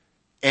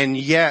 and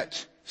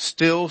yet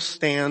still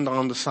stand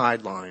on the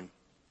sideline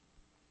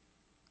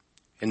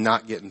and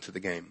not get into the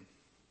game.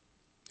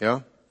 Yeah?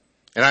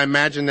 And I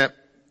imagine that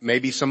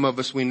maybe some of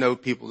us, we know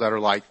people that are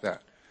like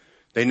that.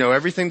 They know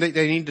everything that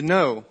they need to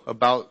know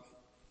about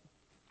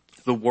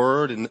the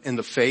Word and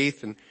the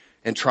faith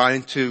and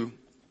trying to,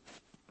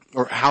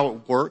 or how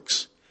it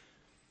works.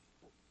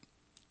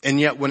 And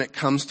yet when it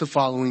comes to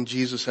following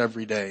Jesus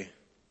every day,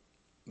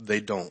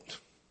 they don't.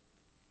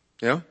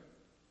 Yeah?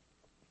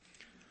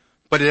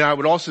 But I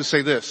would also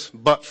say this,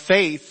 but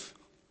faith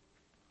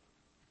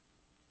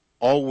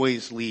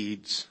always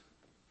leads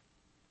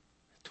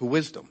to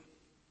wisdom.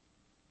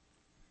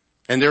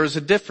 And there is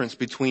a difference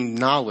between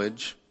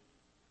knowledge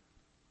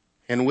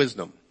and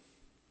wisdom.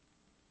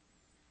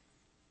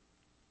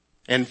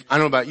 And I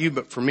don't know about you,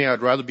 but for me,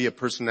 I'd rather be a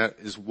person that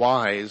is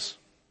wise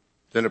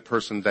than a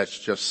person that's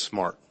just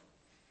smart.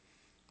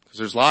 Because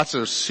there's lots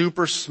of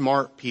super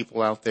smart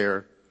people out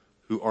there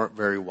who aren't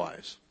very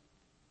wise.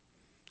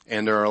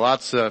 And there are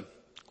lots of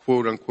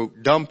quote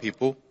unquote dumb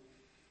people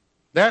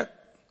that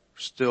are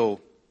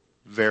still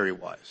very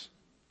wise.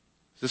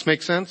 Does this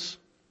make sense?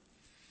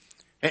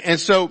 And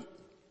so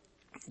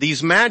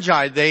these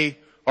Magi, they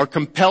are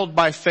compelled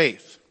by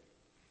faith.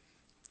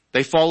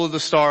 They follow the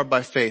star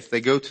by faith. They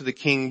go to the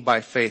king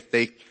by faith.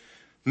 They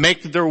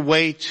make their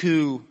way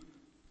to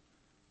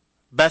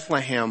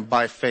Bethlehem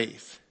by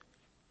faith.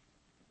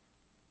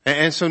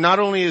 And so not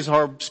only is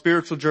our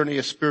spiritual journey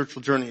a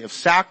spiritual journey of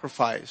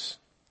sacrifice,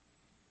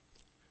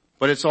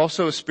 but it's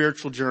also a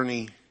spiritual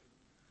journey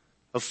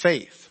of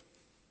faith.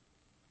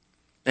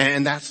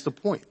 And that's the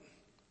point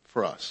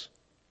for us.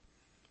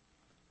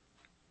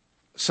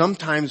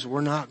 Sometimes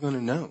we're not going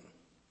to know.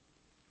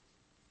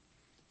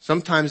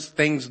 Sometimes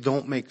things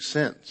don't make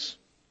sense.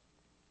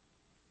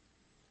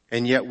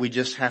 And yet we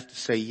just have to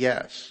say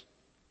yes.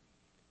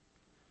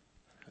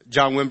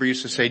 John Wimber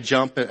used to say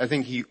jump. I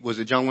think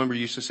John Wimber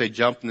used to say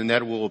jump and the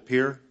net will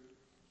appear?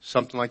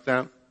 Something like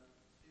that?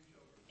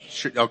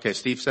 Okay,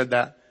 Steve said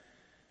that.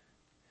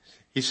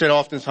 He said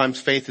oftentimes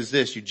faith is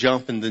this, you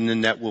jump and then the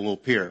net will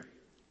appear.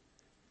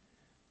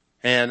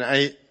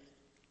 And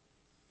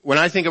when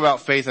I think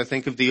about faith, I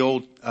think of the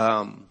old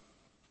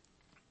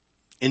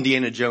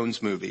Indiana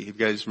Jones movie. You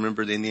guys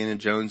remember the Indiana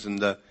Jones and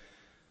the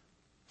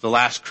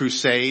Last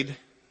Crusade?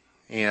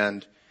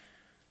 And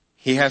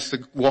he has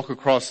to walk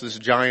across this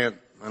giant,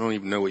 I don't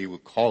even know what you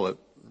would call it,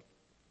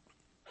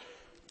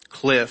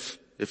 cliff,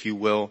 if you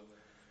will.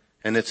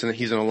 And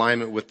he's in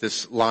alignment with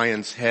this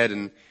lion's head,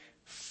 and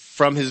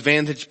from his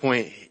vantage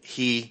point,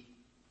 he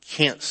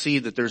can't see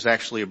that there's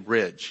actually a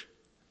bridge.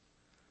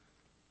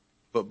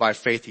 But by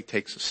faith, he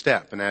takes a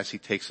step. And as he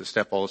takes a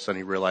step, all of a sudden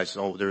he realizes,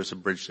 oh, there's a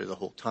bridge there the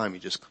whole time. He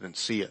just couldn't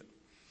see it.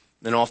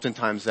 And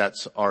oftentimes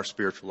that's our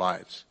spiritual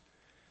lives.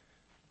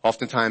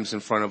 Oftentimes in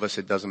front of us,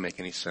 it doesn't make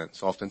any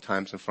sense.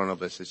 Oftentimes in front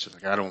of us, it's just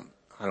like, I don't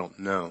I don't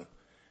know.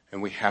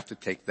 And we have to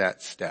take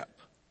that step.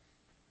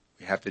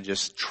 We have to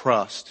just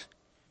trust.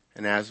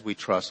 And as we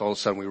trust, all of a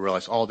sudden we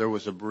realize, oh, there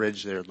was a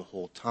bridge there the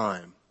whole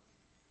time.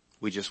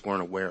 We just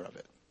weren't aware of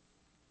it.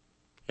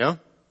 Yeah?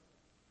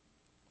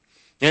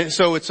 And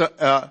so it's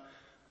our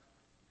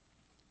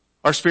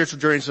spiritual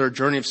journeys are a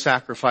journey of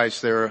sacrifice.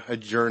 They're a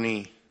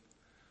journey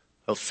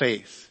of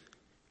faith.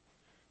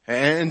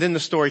 And then the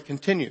story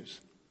continues.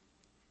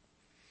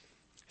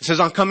 It says,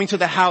 on coming to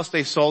the house,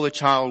 they saw the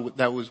child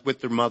that was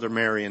with their mother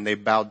Mary, and they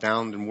bowed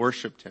down and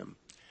worshiped him.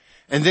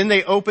 And then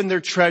they opened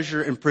their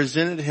treasure and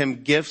presented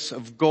him gifts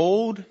of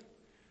gold,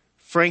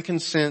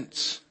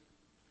 frankincense,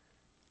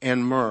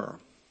 and myrrh.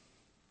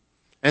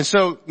 And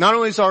so not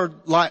only is our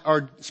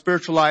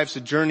spiritual lives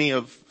a journey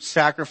of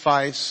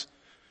sacrifice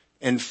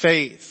and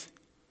faith,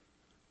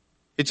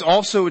 it's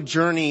also a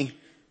journey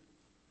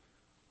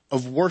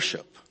of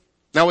worship.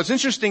 Now what's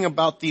interesting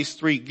about these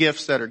three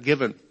gifts that are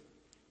given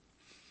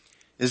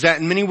is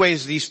that in many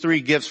ways these three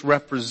gifts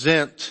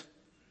represent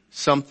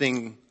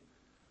something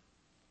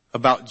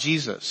about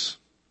Jesus.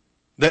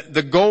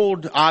 The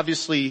gold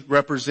obviously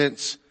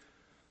represents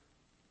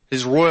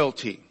his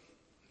royalty,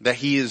 that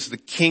he is the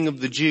King of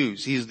the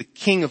Jews. He is the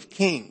King of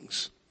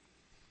Kings.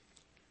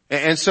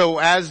 And so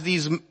as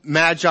these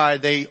Magi,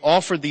 they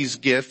offer these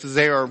gifts,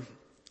 they are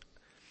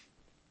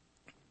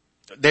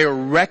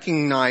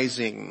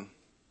recognizing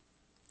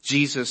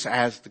Jesus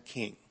as the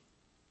King.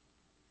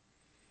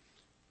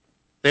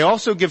 They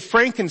also give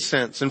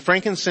frankincense, and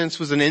frankincense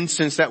was an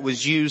incense that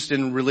was used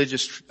in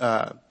religious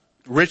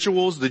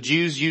rituals. The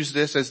Jews used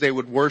this as they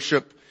would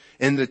worship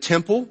in the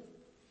temple.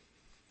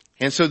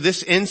 And so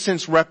this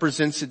incense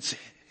represents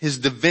his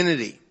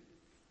divinity.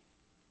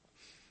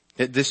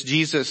 That this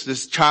Jesus,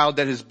 this child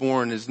that is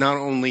born, is not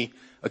only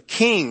a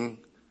king,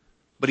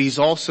 but he's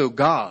also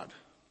God.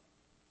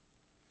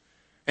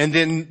 And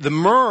then the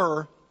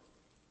myrrh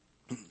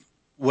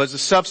was a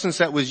substance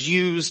that was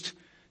used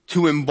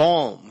to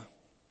embalm.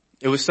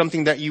 It was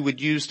something that you would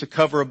use to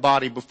cover a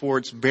body before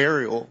its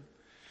burial.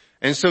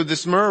 And so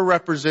this myrrh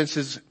represents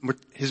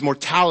his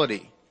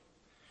mortality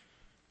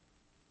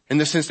in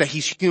the sense that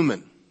he's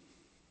human.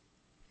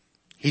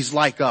 He's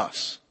like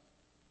us.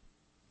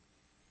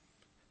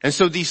 And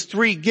so these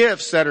three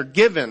gifts that are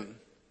given,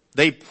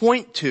 they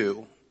point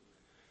to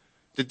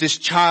that this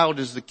child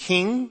is the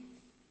king,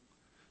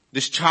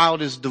 this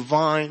child is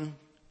divine,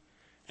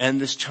 and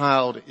this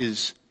child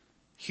is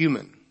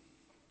human.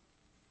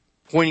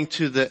 Pointing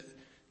to the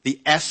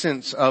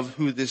essence of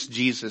who this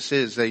Jesus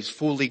is, that he's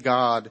fully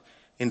God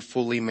and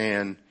fully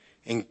man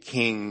and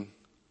King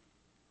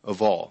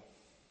of all.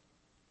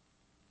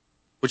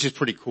 Which is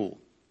pretty cool,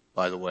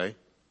 by the way,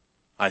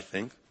 I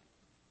think.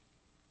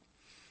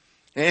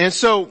 And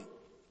so,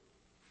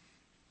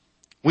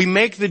 we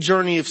make the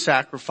journey of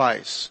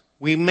sacrifice.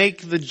 We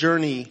make the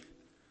journey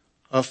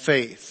of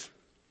faith.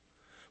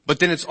 But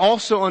then it's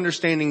also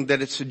understanding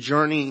that it's a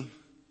journey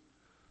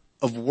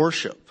of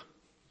worship.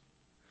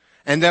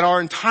 And that our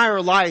entire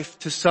life,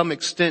 to some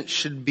extent,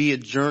 should be a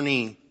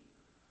journey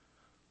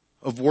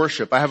of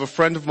worship. I have a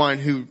friend of mine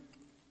who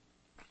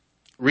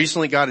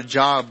recently got a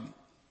job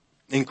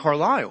in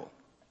Carlisle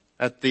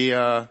at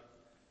the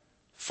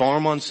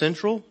farm on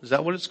Central. Is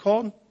that what it's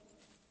called?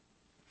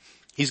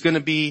 He's going to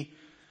be,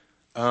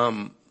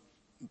 I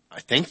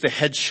think, the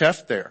head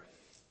chef there.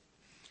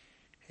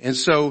 And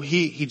so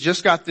he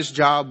just got this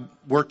job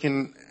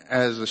working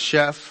as a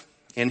chef,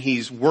 and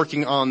he's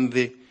working on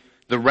the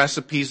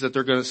recipes that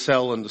they're going to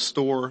sell in the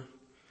store.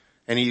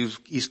 And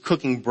he's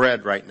cooking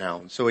bread right now.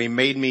 And so he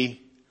made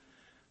me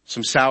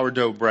some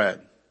sourdough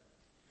bread,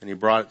 and he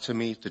brought it to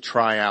me to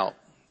try out.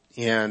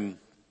 And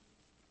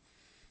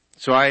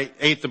so I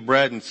ate the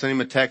bread and sent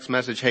him a text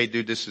message, hey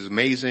dude, this is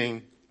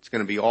amazing. It's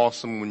going to be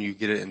awesome when you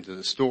get it into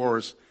the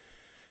stores.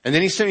 And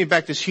then he sent me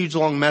back this huge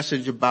long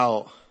message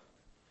about,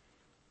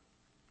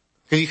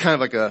 because he's kind of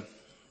like a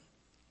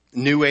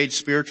new age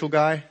spiritual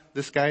guy,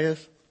 this guy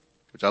is,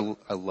 which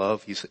I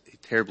love. He's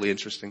terribly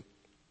interesting.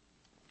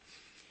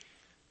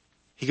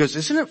 He goes,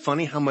 isn't it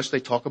funny how much they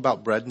talk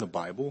about bread in the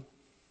Bible?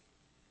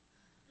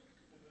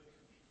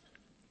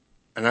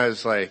 And I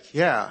was like,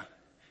 yeah.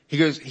 He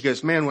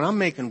goes, man, when I'm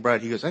making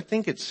bread, he goes, I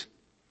think it's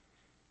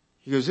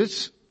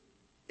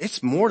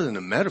more than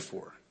a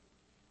metaphor.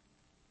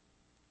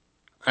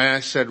 And I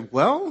said,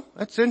 well,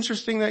 that's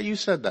interesting that you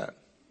said that.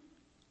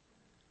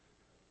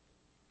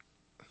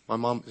 My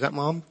mom, is that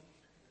mom?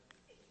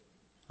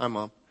 Hi,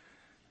 Mom.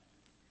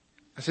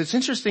 I said, it's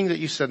interesting that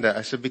you said that.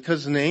 I said,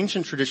 because in the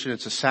ancient tradition,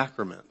 it's a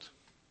sacrament.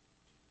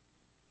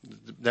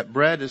 That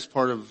bread is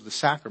part of the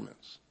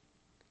sacraments.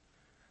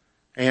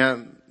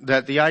 And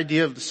that the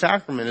idea of the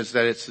sacrament is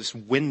that it's this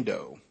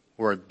window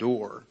or a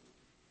door.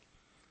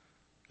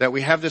 That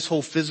we have this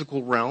whole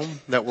physical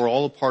realm that we're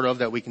all a part of,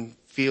 that we can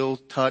feel,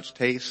 touch,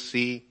 taste,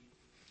 see.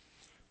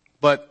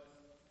 But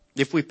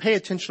if we pay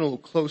attention a little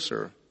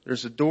closer,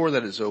 there's a door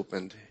that is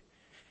opened.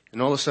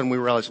 And all of a sudden we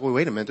realize, well,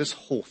 wait a minute, this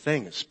whole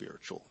thing is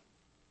spiritual.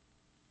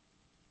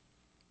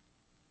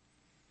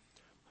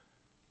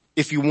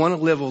 If you want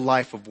to live a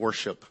life of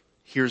worship,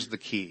 here's the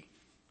key.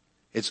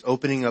 It's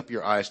opening up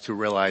your eyes to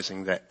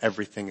realizing that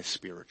everything is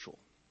spiritual.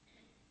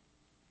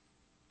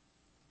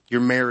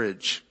 Your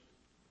marriage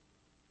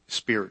is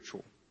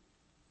spiritual.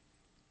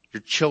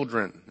 Your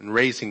children and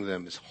raising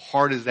them, as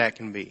hard as that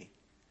can be,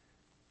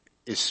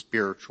 is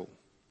spiritual.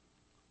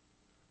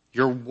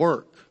 Your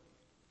work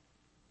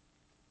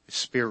is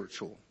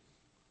spiritual.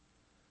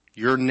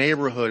 Your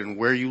neighborhood and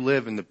where you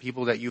live and the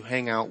people that you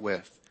hang out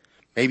with.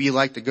 Maybe you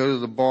like to go to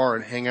the bar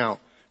and hang out.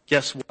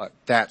 Guess what?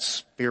 That's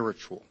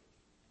spiritual.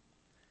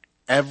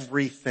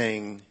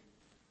 Everything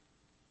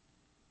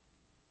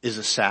is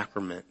a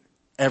sacrament.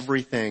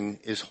 Everything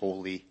is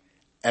holy.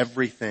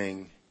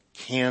 Everything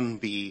can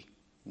be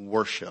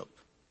worship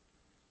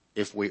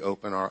if we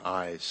open our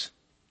eyes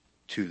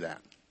to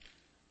that.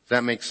 Does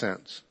that make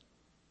sense?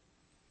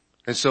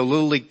 And so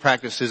Little League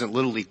practice isn't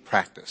Little League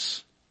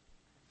practice.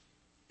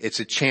 It's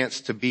a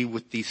chance to be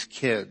with these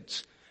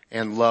kids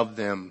and love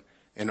them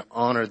and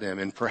honor them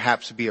and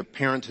perhaps be a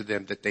parent to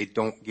them that they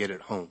don't get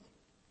at home.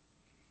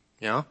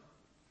 Yeah?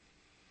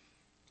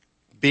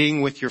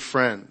 Being with your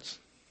friends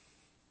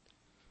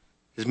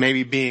is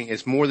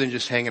more than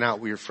just hanging out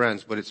with your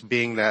friends, but it's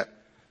being that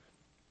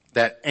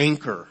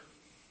anchor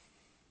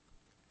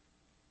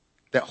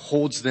that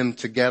holds them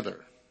together.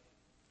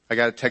 I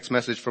got a text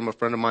message from a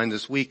friend of mine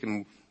this week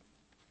and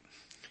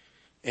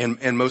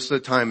most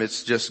of the time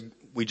it's just,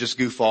 we just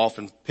goof off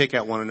and pick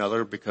at one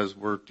another because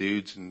we're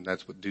dudes and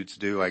that's what dudes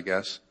do, I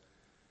guess.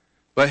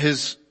 But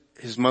his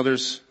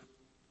mother's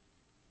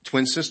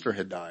twin sister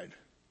had died.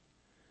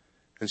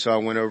 And so I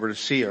went over to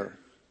see her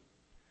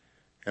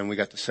and we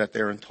got to sit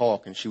there and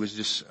talk and she was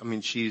just,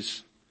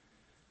 she's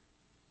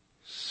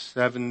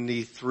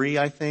 73,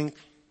 I think.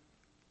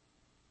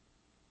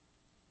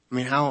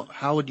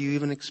 How would you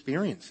even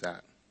experience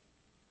that?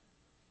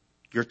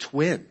 Your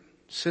twin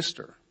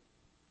sister,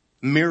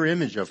 mirror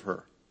image of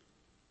her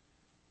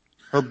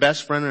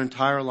best friend her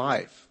entire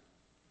life,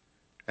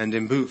 and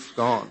then boof,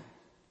 gone.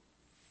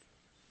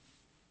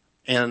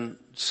 And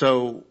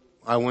so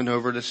I went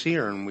over to see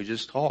her and we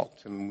just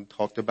talked and we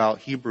talked about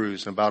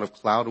Hebrews and about a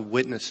cloud of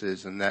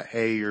witnesses and that,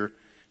 hey,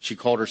 she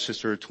called her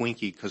sister a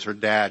Twinkie because her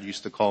dad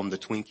used to call them the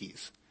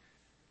Twinkies.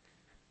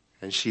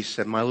 And she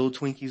said, my little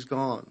Twinkie's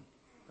gone.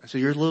 I said,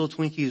 your little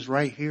Twinkie is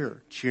right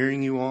here,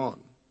 cheering you on.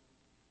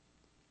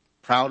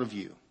 Proud of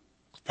you.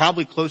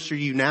 Probably closer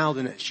to you now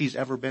than she's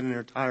ever been in her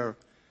entire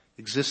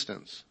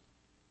existence.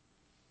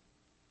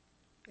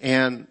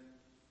 And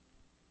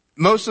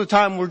most of the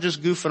time we're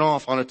just goofing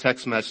off on a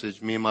text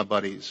message, me and my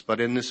buddies. But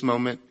in this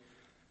moment,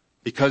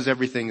 because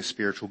everything is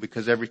spiritual,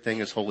 because everything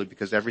is holy,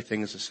 because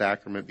everything is a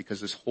sacrament,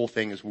 because this whole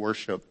thing is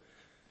worship,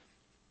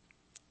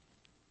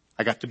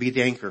 I got to be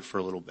the anchor for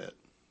a little bit.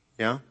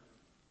 Yeah?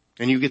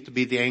 And you get to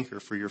be the anchor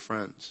for your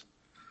friends.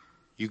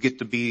 You get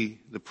to be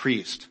the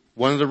priest.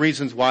 One of the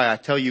reasons why I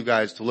tell you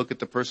guys to look at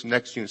the person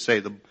next to you and say,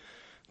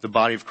 the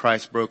body of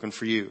Christ broken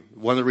for you.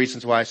 One of the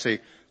reasons why I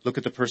say, look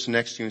at the person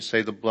next to you and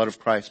say, the blood of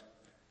Christ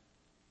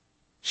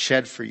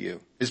shed for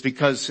you, is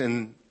because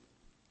in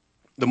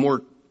the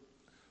more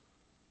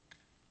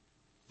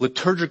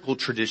liturgical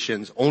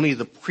traditions, only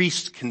the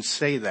priest can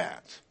say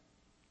that.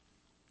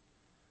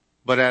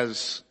 But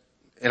as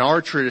in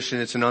our tradition,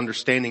 it's an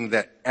understanding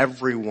that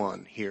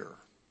everyone here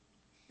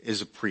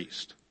is a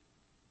priest.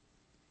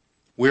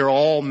 We're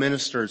all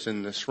ministers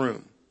in this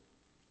room.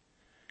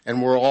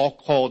 And we're all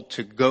called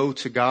to go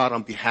to God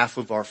on behalf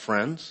of our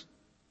friends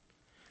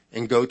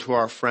and go to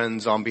our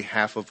friends on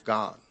behalf of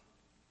God.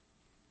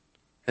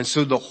 And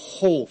so the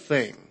whole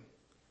thing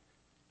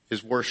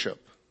is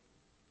worship.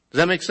 Does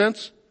that make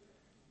sense?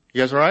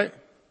 You guys all right?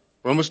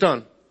 We're almost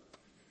done.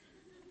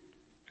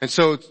 And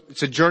so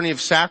it's a journey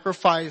of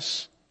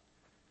sacrifice.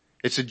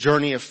 It's a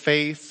journey of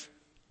faith.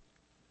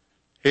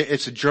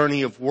 It's a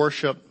journey of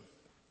worship.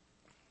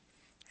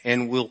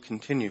 And we'll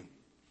continue.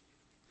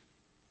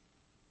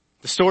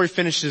 The story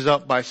finishes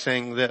up by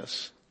saying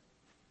this.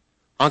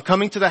 On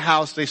coming to the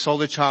house, they saw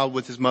the child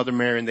with his mother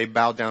Mary, and they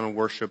bowed down and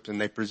worshipped, and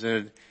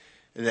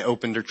they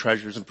opened their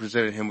treasures and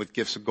presented him with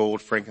gifts of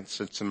gold,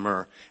 frankincense, and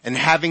myrrh. And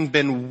having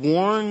been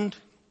warned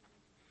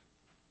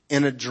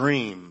in a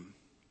dream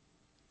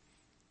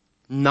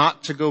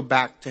not to go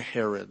back to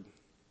Herod,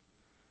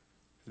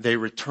 they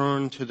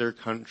returned to their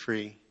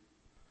country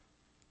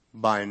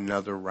by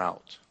another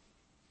route.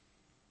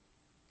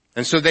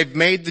 And so they've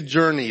made the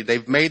journey,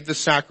 they've made the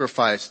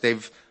sacrifice,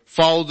 they've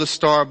followed the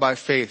star by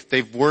faith,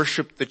 they've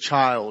worshiped the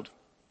child.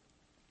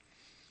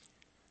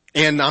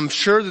 And I'm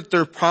sure that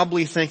they're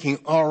probably thinking,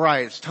 all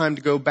right, it's time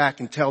to go back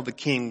and tell the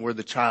king where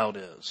the child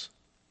is.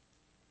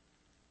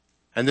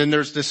 And then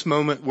there's this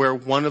moment where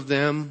one of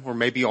them, or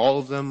maybe all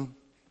of them,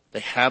 they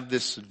have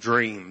this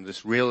dream,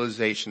 this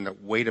realization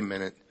that, wait a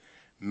minute,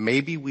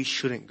 maybe we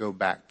shouldn't go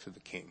back to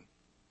the king.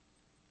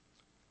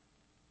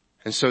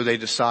 And so they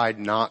decide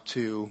not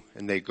to,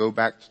 and they go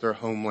back to their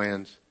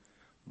homeland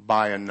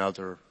by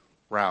another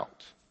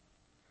route.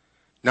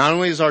 Not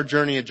only is our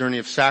journey a journey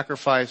of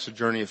sacrifice, a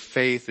journey of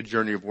faith, a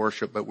journey of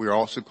worship, but we're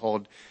also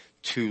called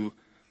to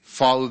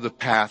follow the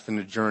path in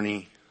a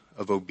journey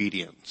of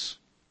obedience.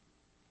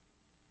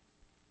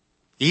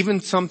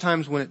 Even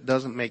sometimes when it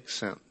doesn't make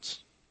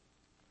sense.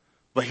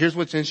 But here's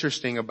what's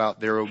interesting about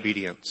their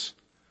obedience.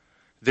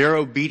 Their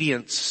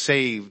obedience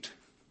saved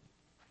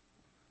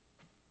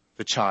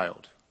the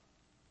child.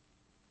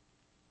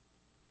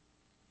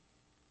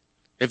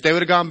 If they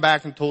would have gone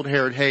back and told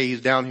Herod, hey,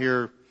 he's down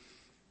here,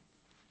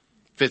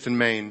 5th and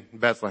Main,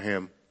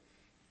 Bethlehem.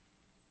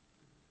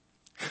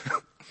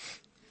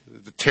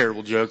 The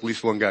terrible joke, at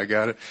least one guy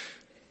got it.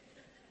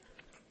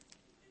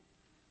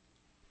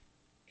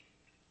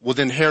 Well,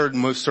 then Herod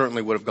most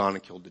certainly would have gone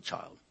and killed the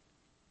child.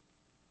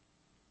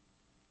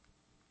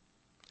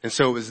 And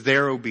so it was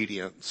their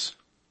obedience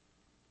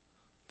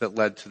that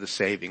led to the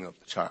saving of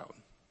the child.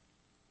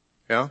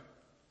 Yeah?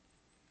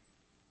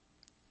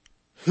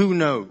 Who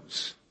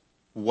knows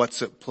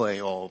what's at play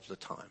all of the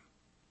time?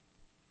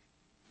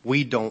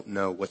 We don't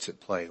know what's at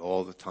play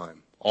all the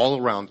time.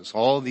 All around us,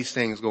 all of these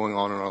things going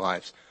on in our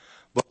lives.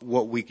 But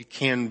what we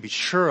can be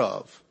sure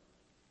of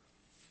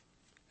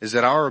is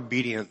that our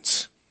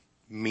obedience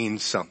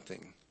means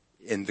something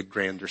in the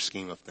grander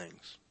scheme of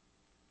things.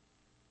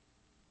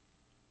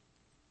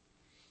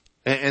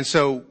 And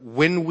so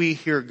when we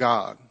hear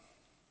God,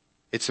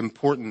 it's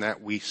important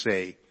that we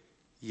say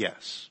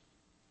yes.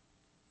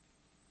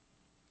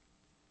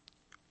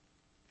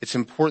 It's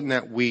important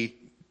that we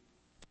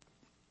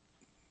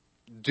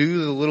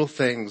do the little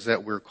things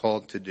that we're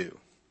called to do.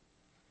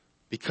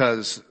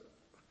 Because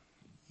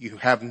you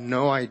have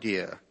no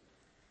idea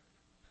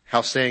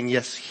how saying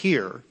yes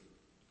here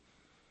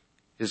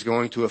is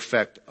going to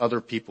affect other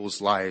people's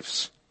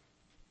lives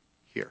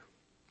here.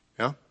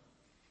 Yeah?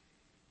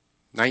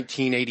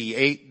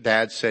 1988,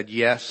 Dad said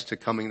yes to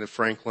coming to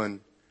Franklin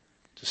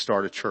to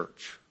start a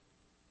church.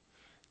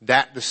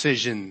 That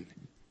decision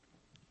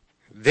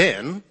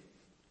then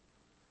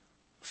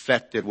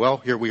affected, well,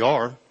 here we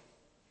are.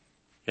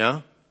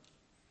 Yeah?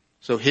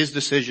 So his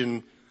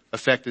decision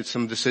affected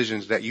some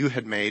decisions that you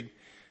had made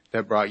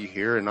that brought you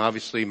here. And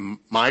obviously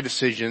my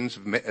decisions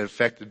have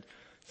affected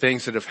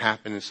things that have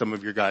happened in some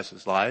of your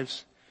guys'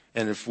 lives.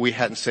 And if we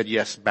hadn't said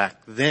yes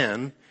back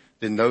then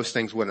those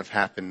things wouldn't have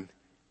happened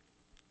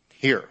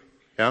here.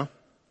 Yeah?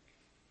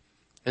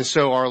 And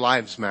so our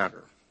lives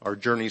matter. Our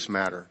journeys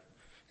matter.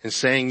 And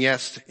saying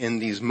yes in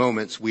these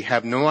moments, we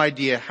have no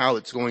idea how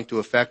it's going to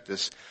affect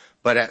us.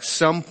 But at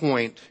some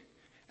point,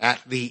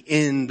 at the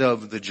end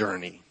of the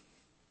journey,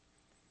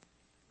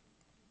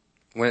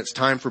 when it's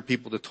time for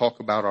people to talk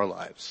about our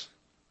lives,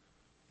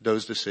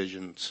 those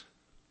decisions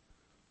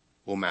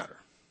will matter.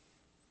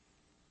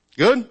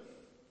 Good? You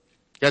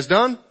guys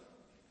done?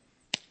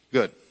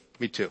 Good.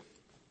 Me too.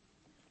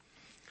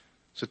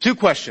 So 2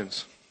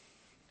 questions.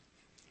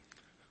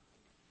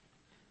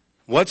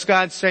 What's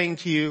God saying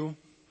to you?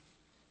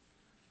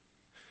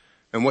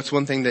 And what's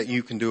one thing that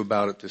you can do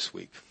about it this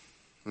week?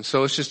 And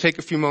so let's just take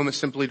a few moments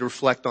simply to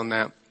reflect on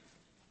that,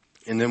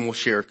 and then we'll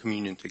share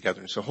communion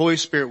together. So Holy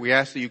Spirit, we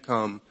ask that you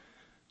come,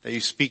 that you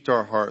speak to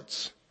our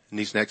hearts in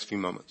these next few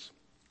moments.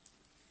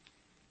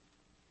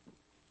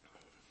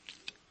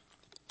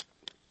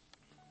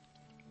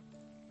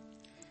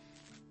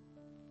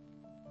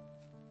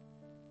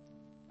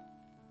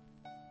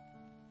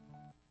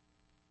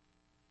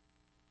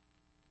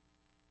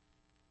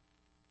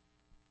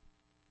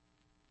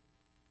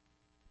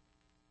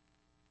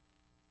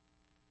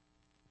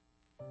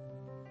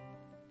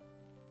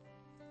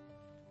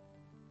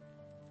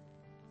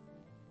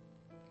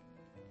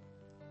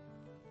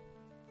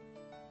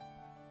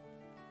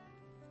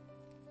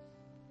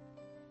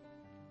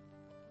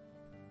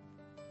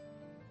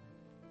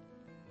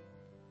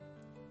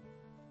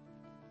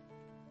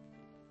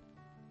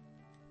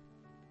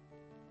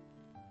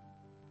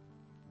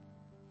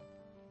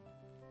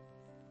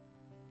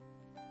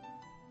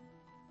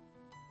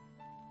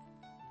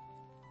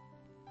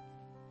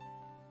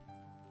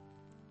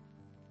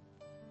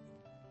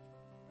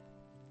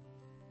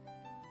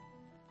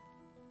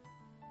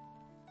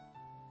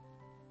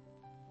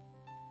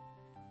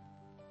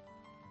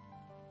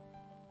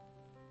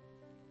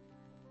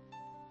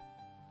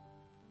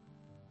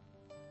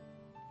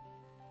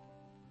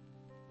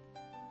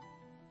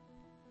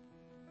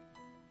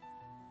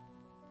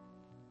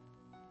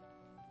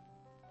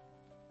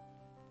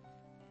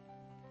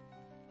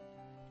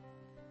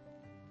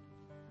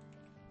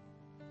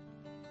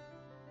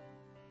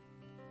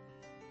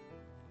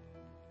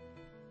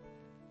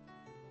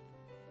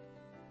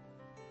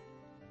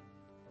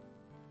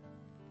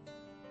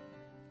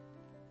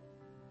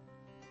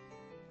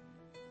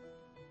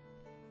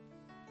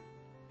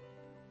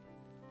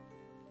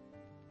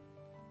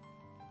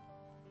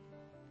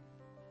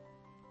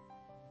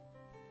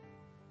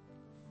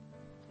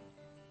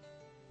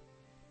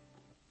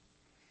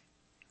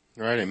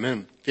 All right,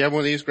 amen. If you have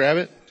one of these, grab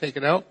it, take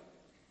it out.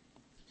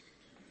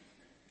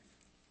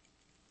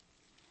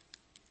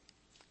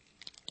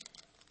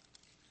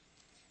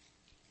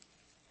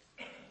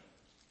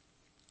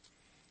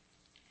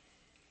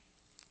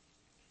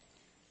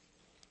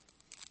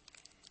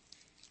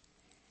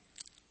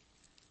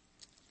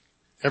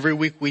 Every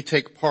week we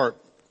take part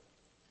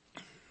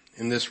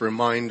in this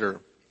reminder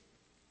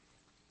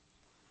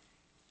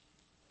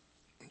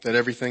that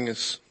everything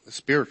is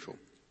spiritual,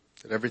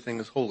 that everything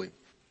is holy.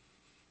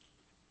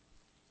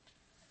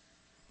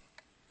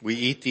 We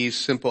eat these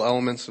simple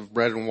elements of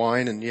bread and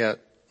wine, and yet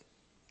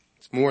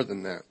it's more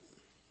than that.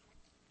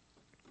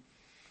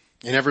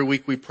 And every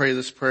week we pray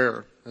this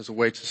prayer as a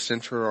way to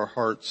center our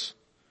hearts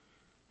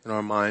and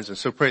our minds. And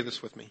so pray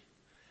this with me.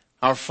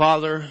 Our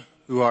Father,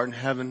 who art in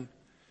heaven,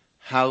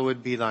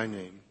 hallowed be thy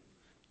name.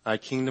 Thy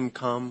kingdom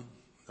come,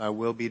 thy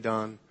will be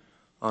done,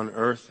 on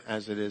earth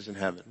as it is in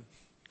heaven.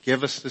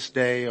 Give us this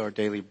day our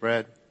daily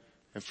bread,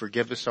 and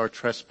forgive us our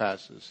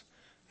trespasses,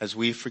 as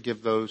we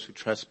forgive those who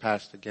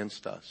trespass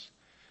against us.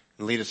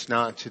 And lead us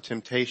not into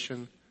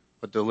temptation,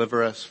 but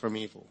deliver us from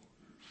evil.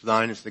 For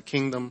thine is the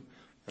kingdom,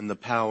 and the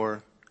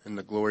power, and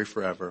the glory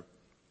forever.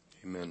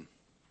 Amen.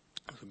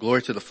 So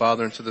glory to the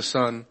Father, and to the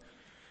Son,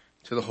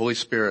 to the Holy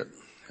Spirit,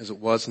 as it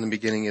was in the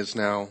beginning, is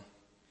now,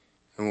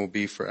 and will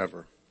be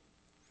forever.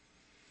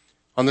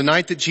 On the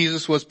night that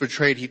Jesus was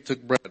betrayed, he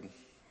took bread,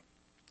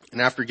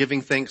 and after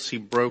giving thanks, he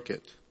broke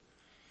it.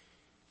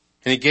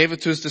 And he gave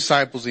it to his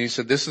disciples, and he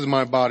said, "This is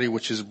my body,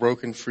 which is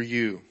broken for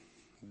you.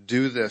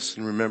 Do this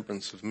in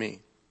remembrance of me."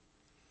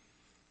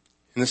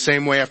 In the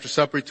same way, after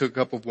supper, he took a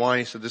cup of wine.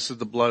 He said, "This is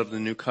the blood of the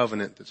new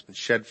covenant that's been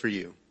shed for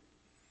you."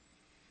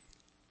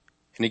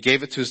 And he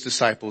gave it to his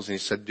disciples, and he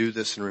said, "Do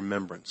this in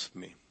remembrance of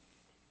me."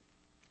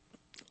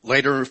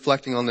 Later,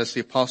 reflecting on this,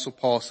 the Apostle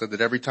Paul said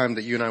that every time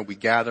that you and I, we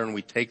gather and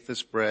we take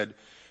this bread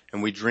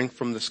and we drink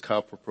from this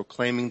cup, we're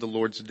proclaiming the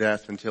Lord's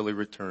death until he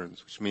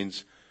returns, which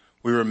means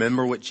we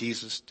remember what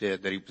Jesus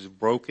did, that he was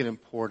broken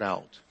and poured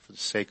out for the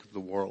sake of the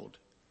world.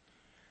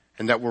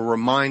 And that we're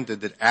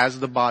reminded that as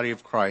the body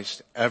of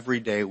Christ, every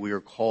day we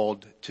are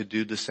called to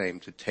do the same,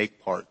 to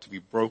take part, to be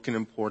broken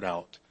and poured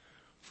out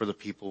for the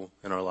people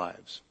in our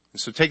lives.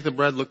 And so take the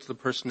bread, look to the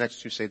person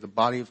next to you, say, "The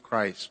body of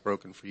Christ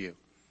broken for you."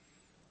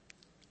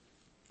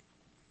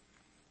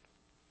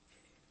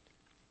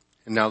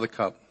 And now the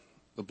cup,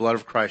 the blood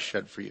of Christ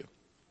shed for you.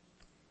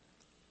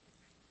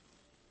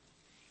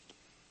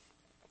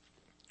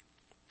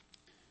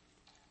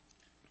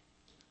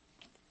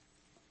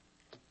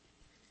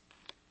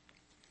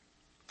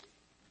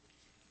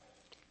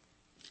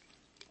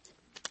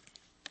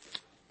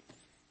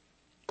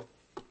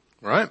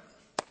 All right.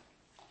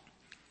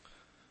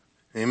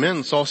 Amen.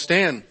 Let's all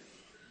stand.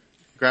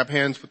 Grab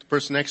hands with the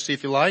person next to you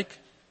if you like.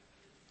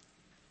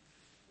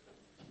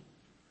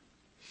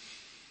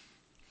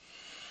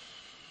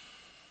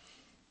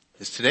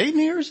 Is today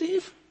New Year's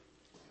Eve?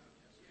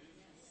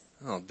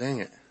 Oh, dang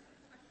it.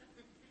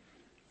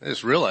 I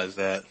just realized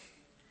that.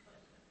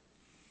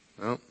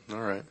 Oh,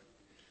 all right.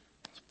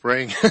 Let's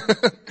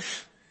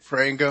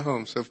pray and go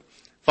home. So,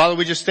 Father,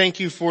 we just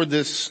thank you for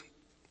the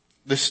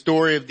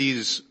story of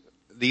these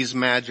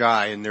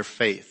Magi and their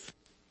faith.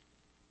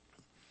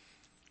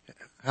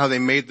 How they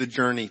made the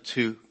journey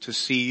to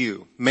see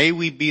you. May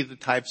we be the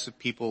types of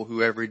people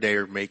who every day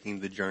are making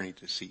the journey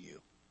to see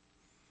you.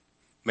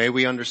 May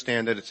we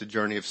understand that it's a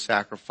journey of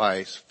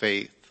sacrifice,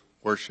 faith,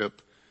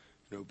 worship,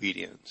 and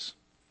obedience.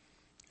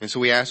 And so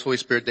we ask, Holy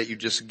Spirit, that you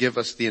just give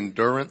us the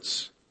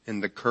endurance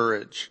and the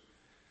courage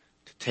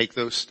to take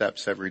those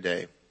steps every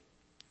day.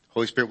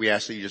 Holy Spirit, we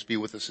ask that you just be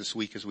with us this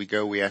week as we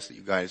go. We ask that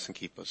you guide us and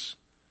keep us.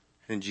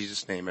 And in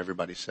Jesus' name,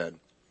 everybody said,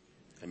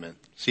 amen.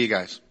 See you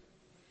guys.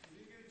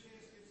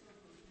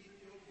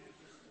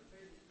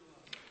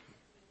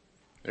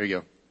 There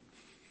you go.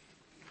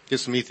 Get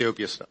some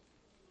Ethiopia stuff.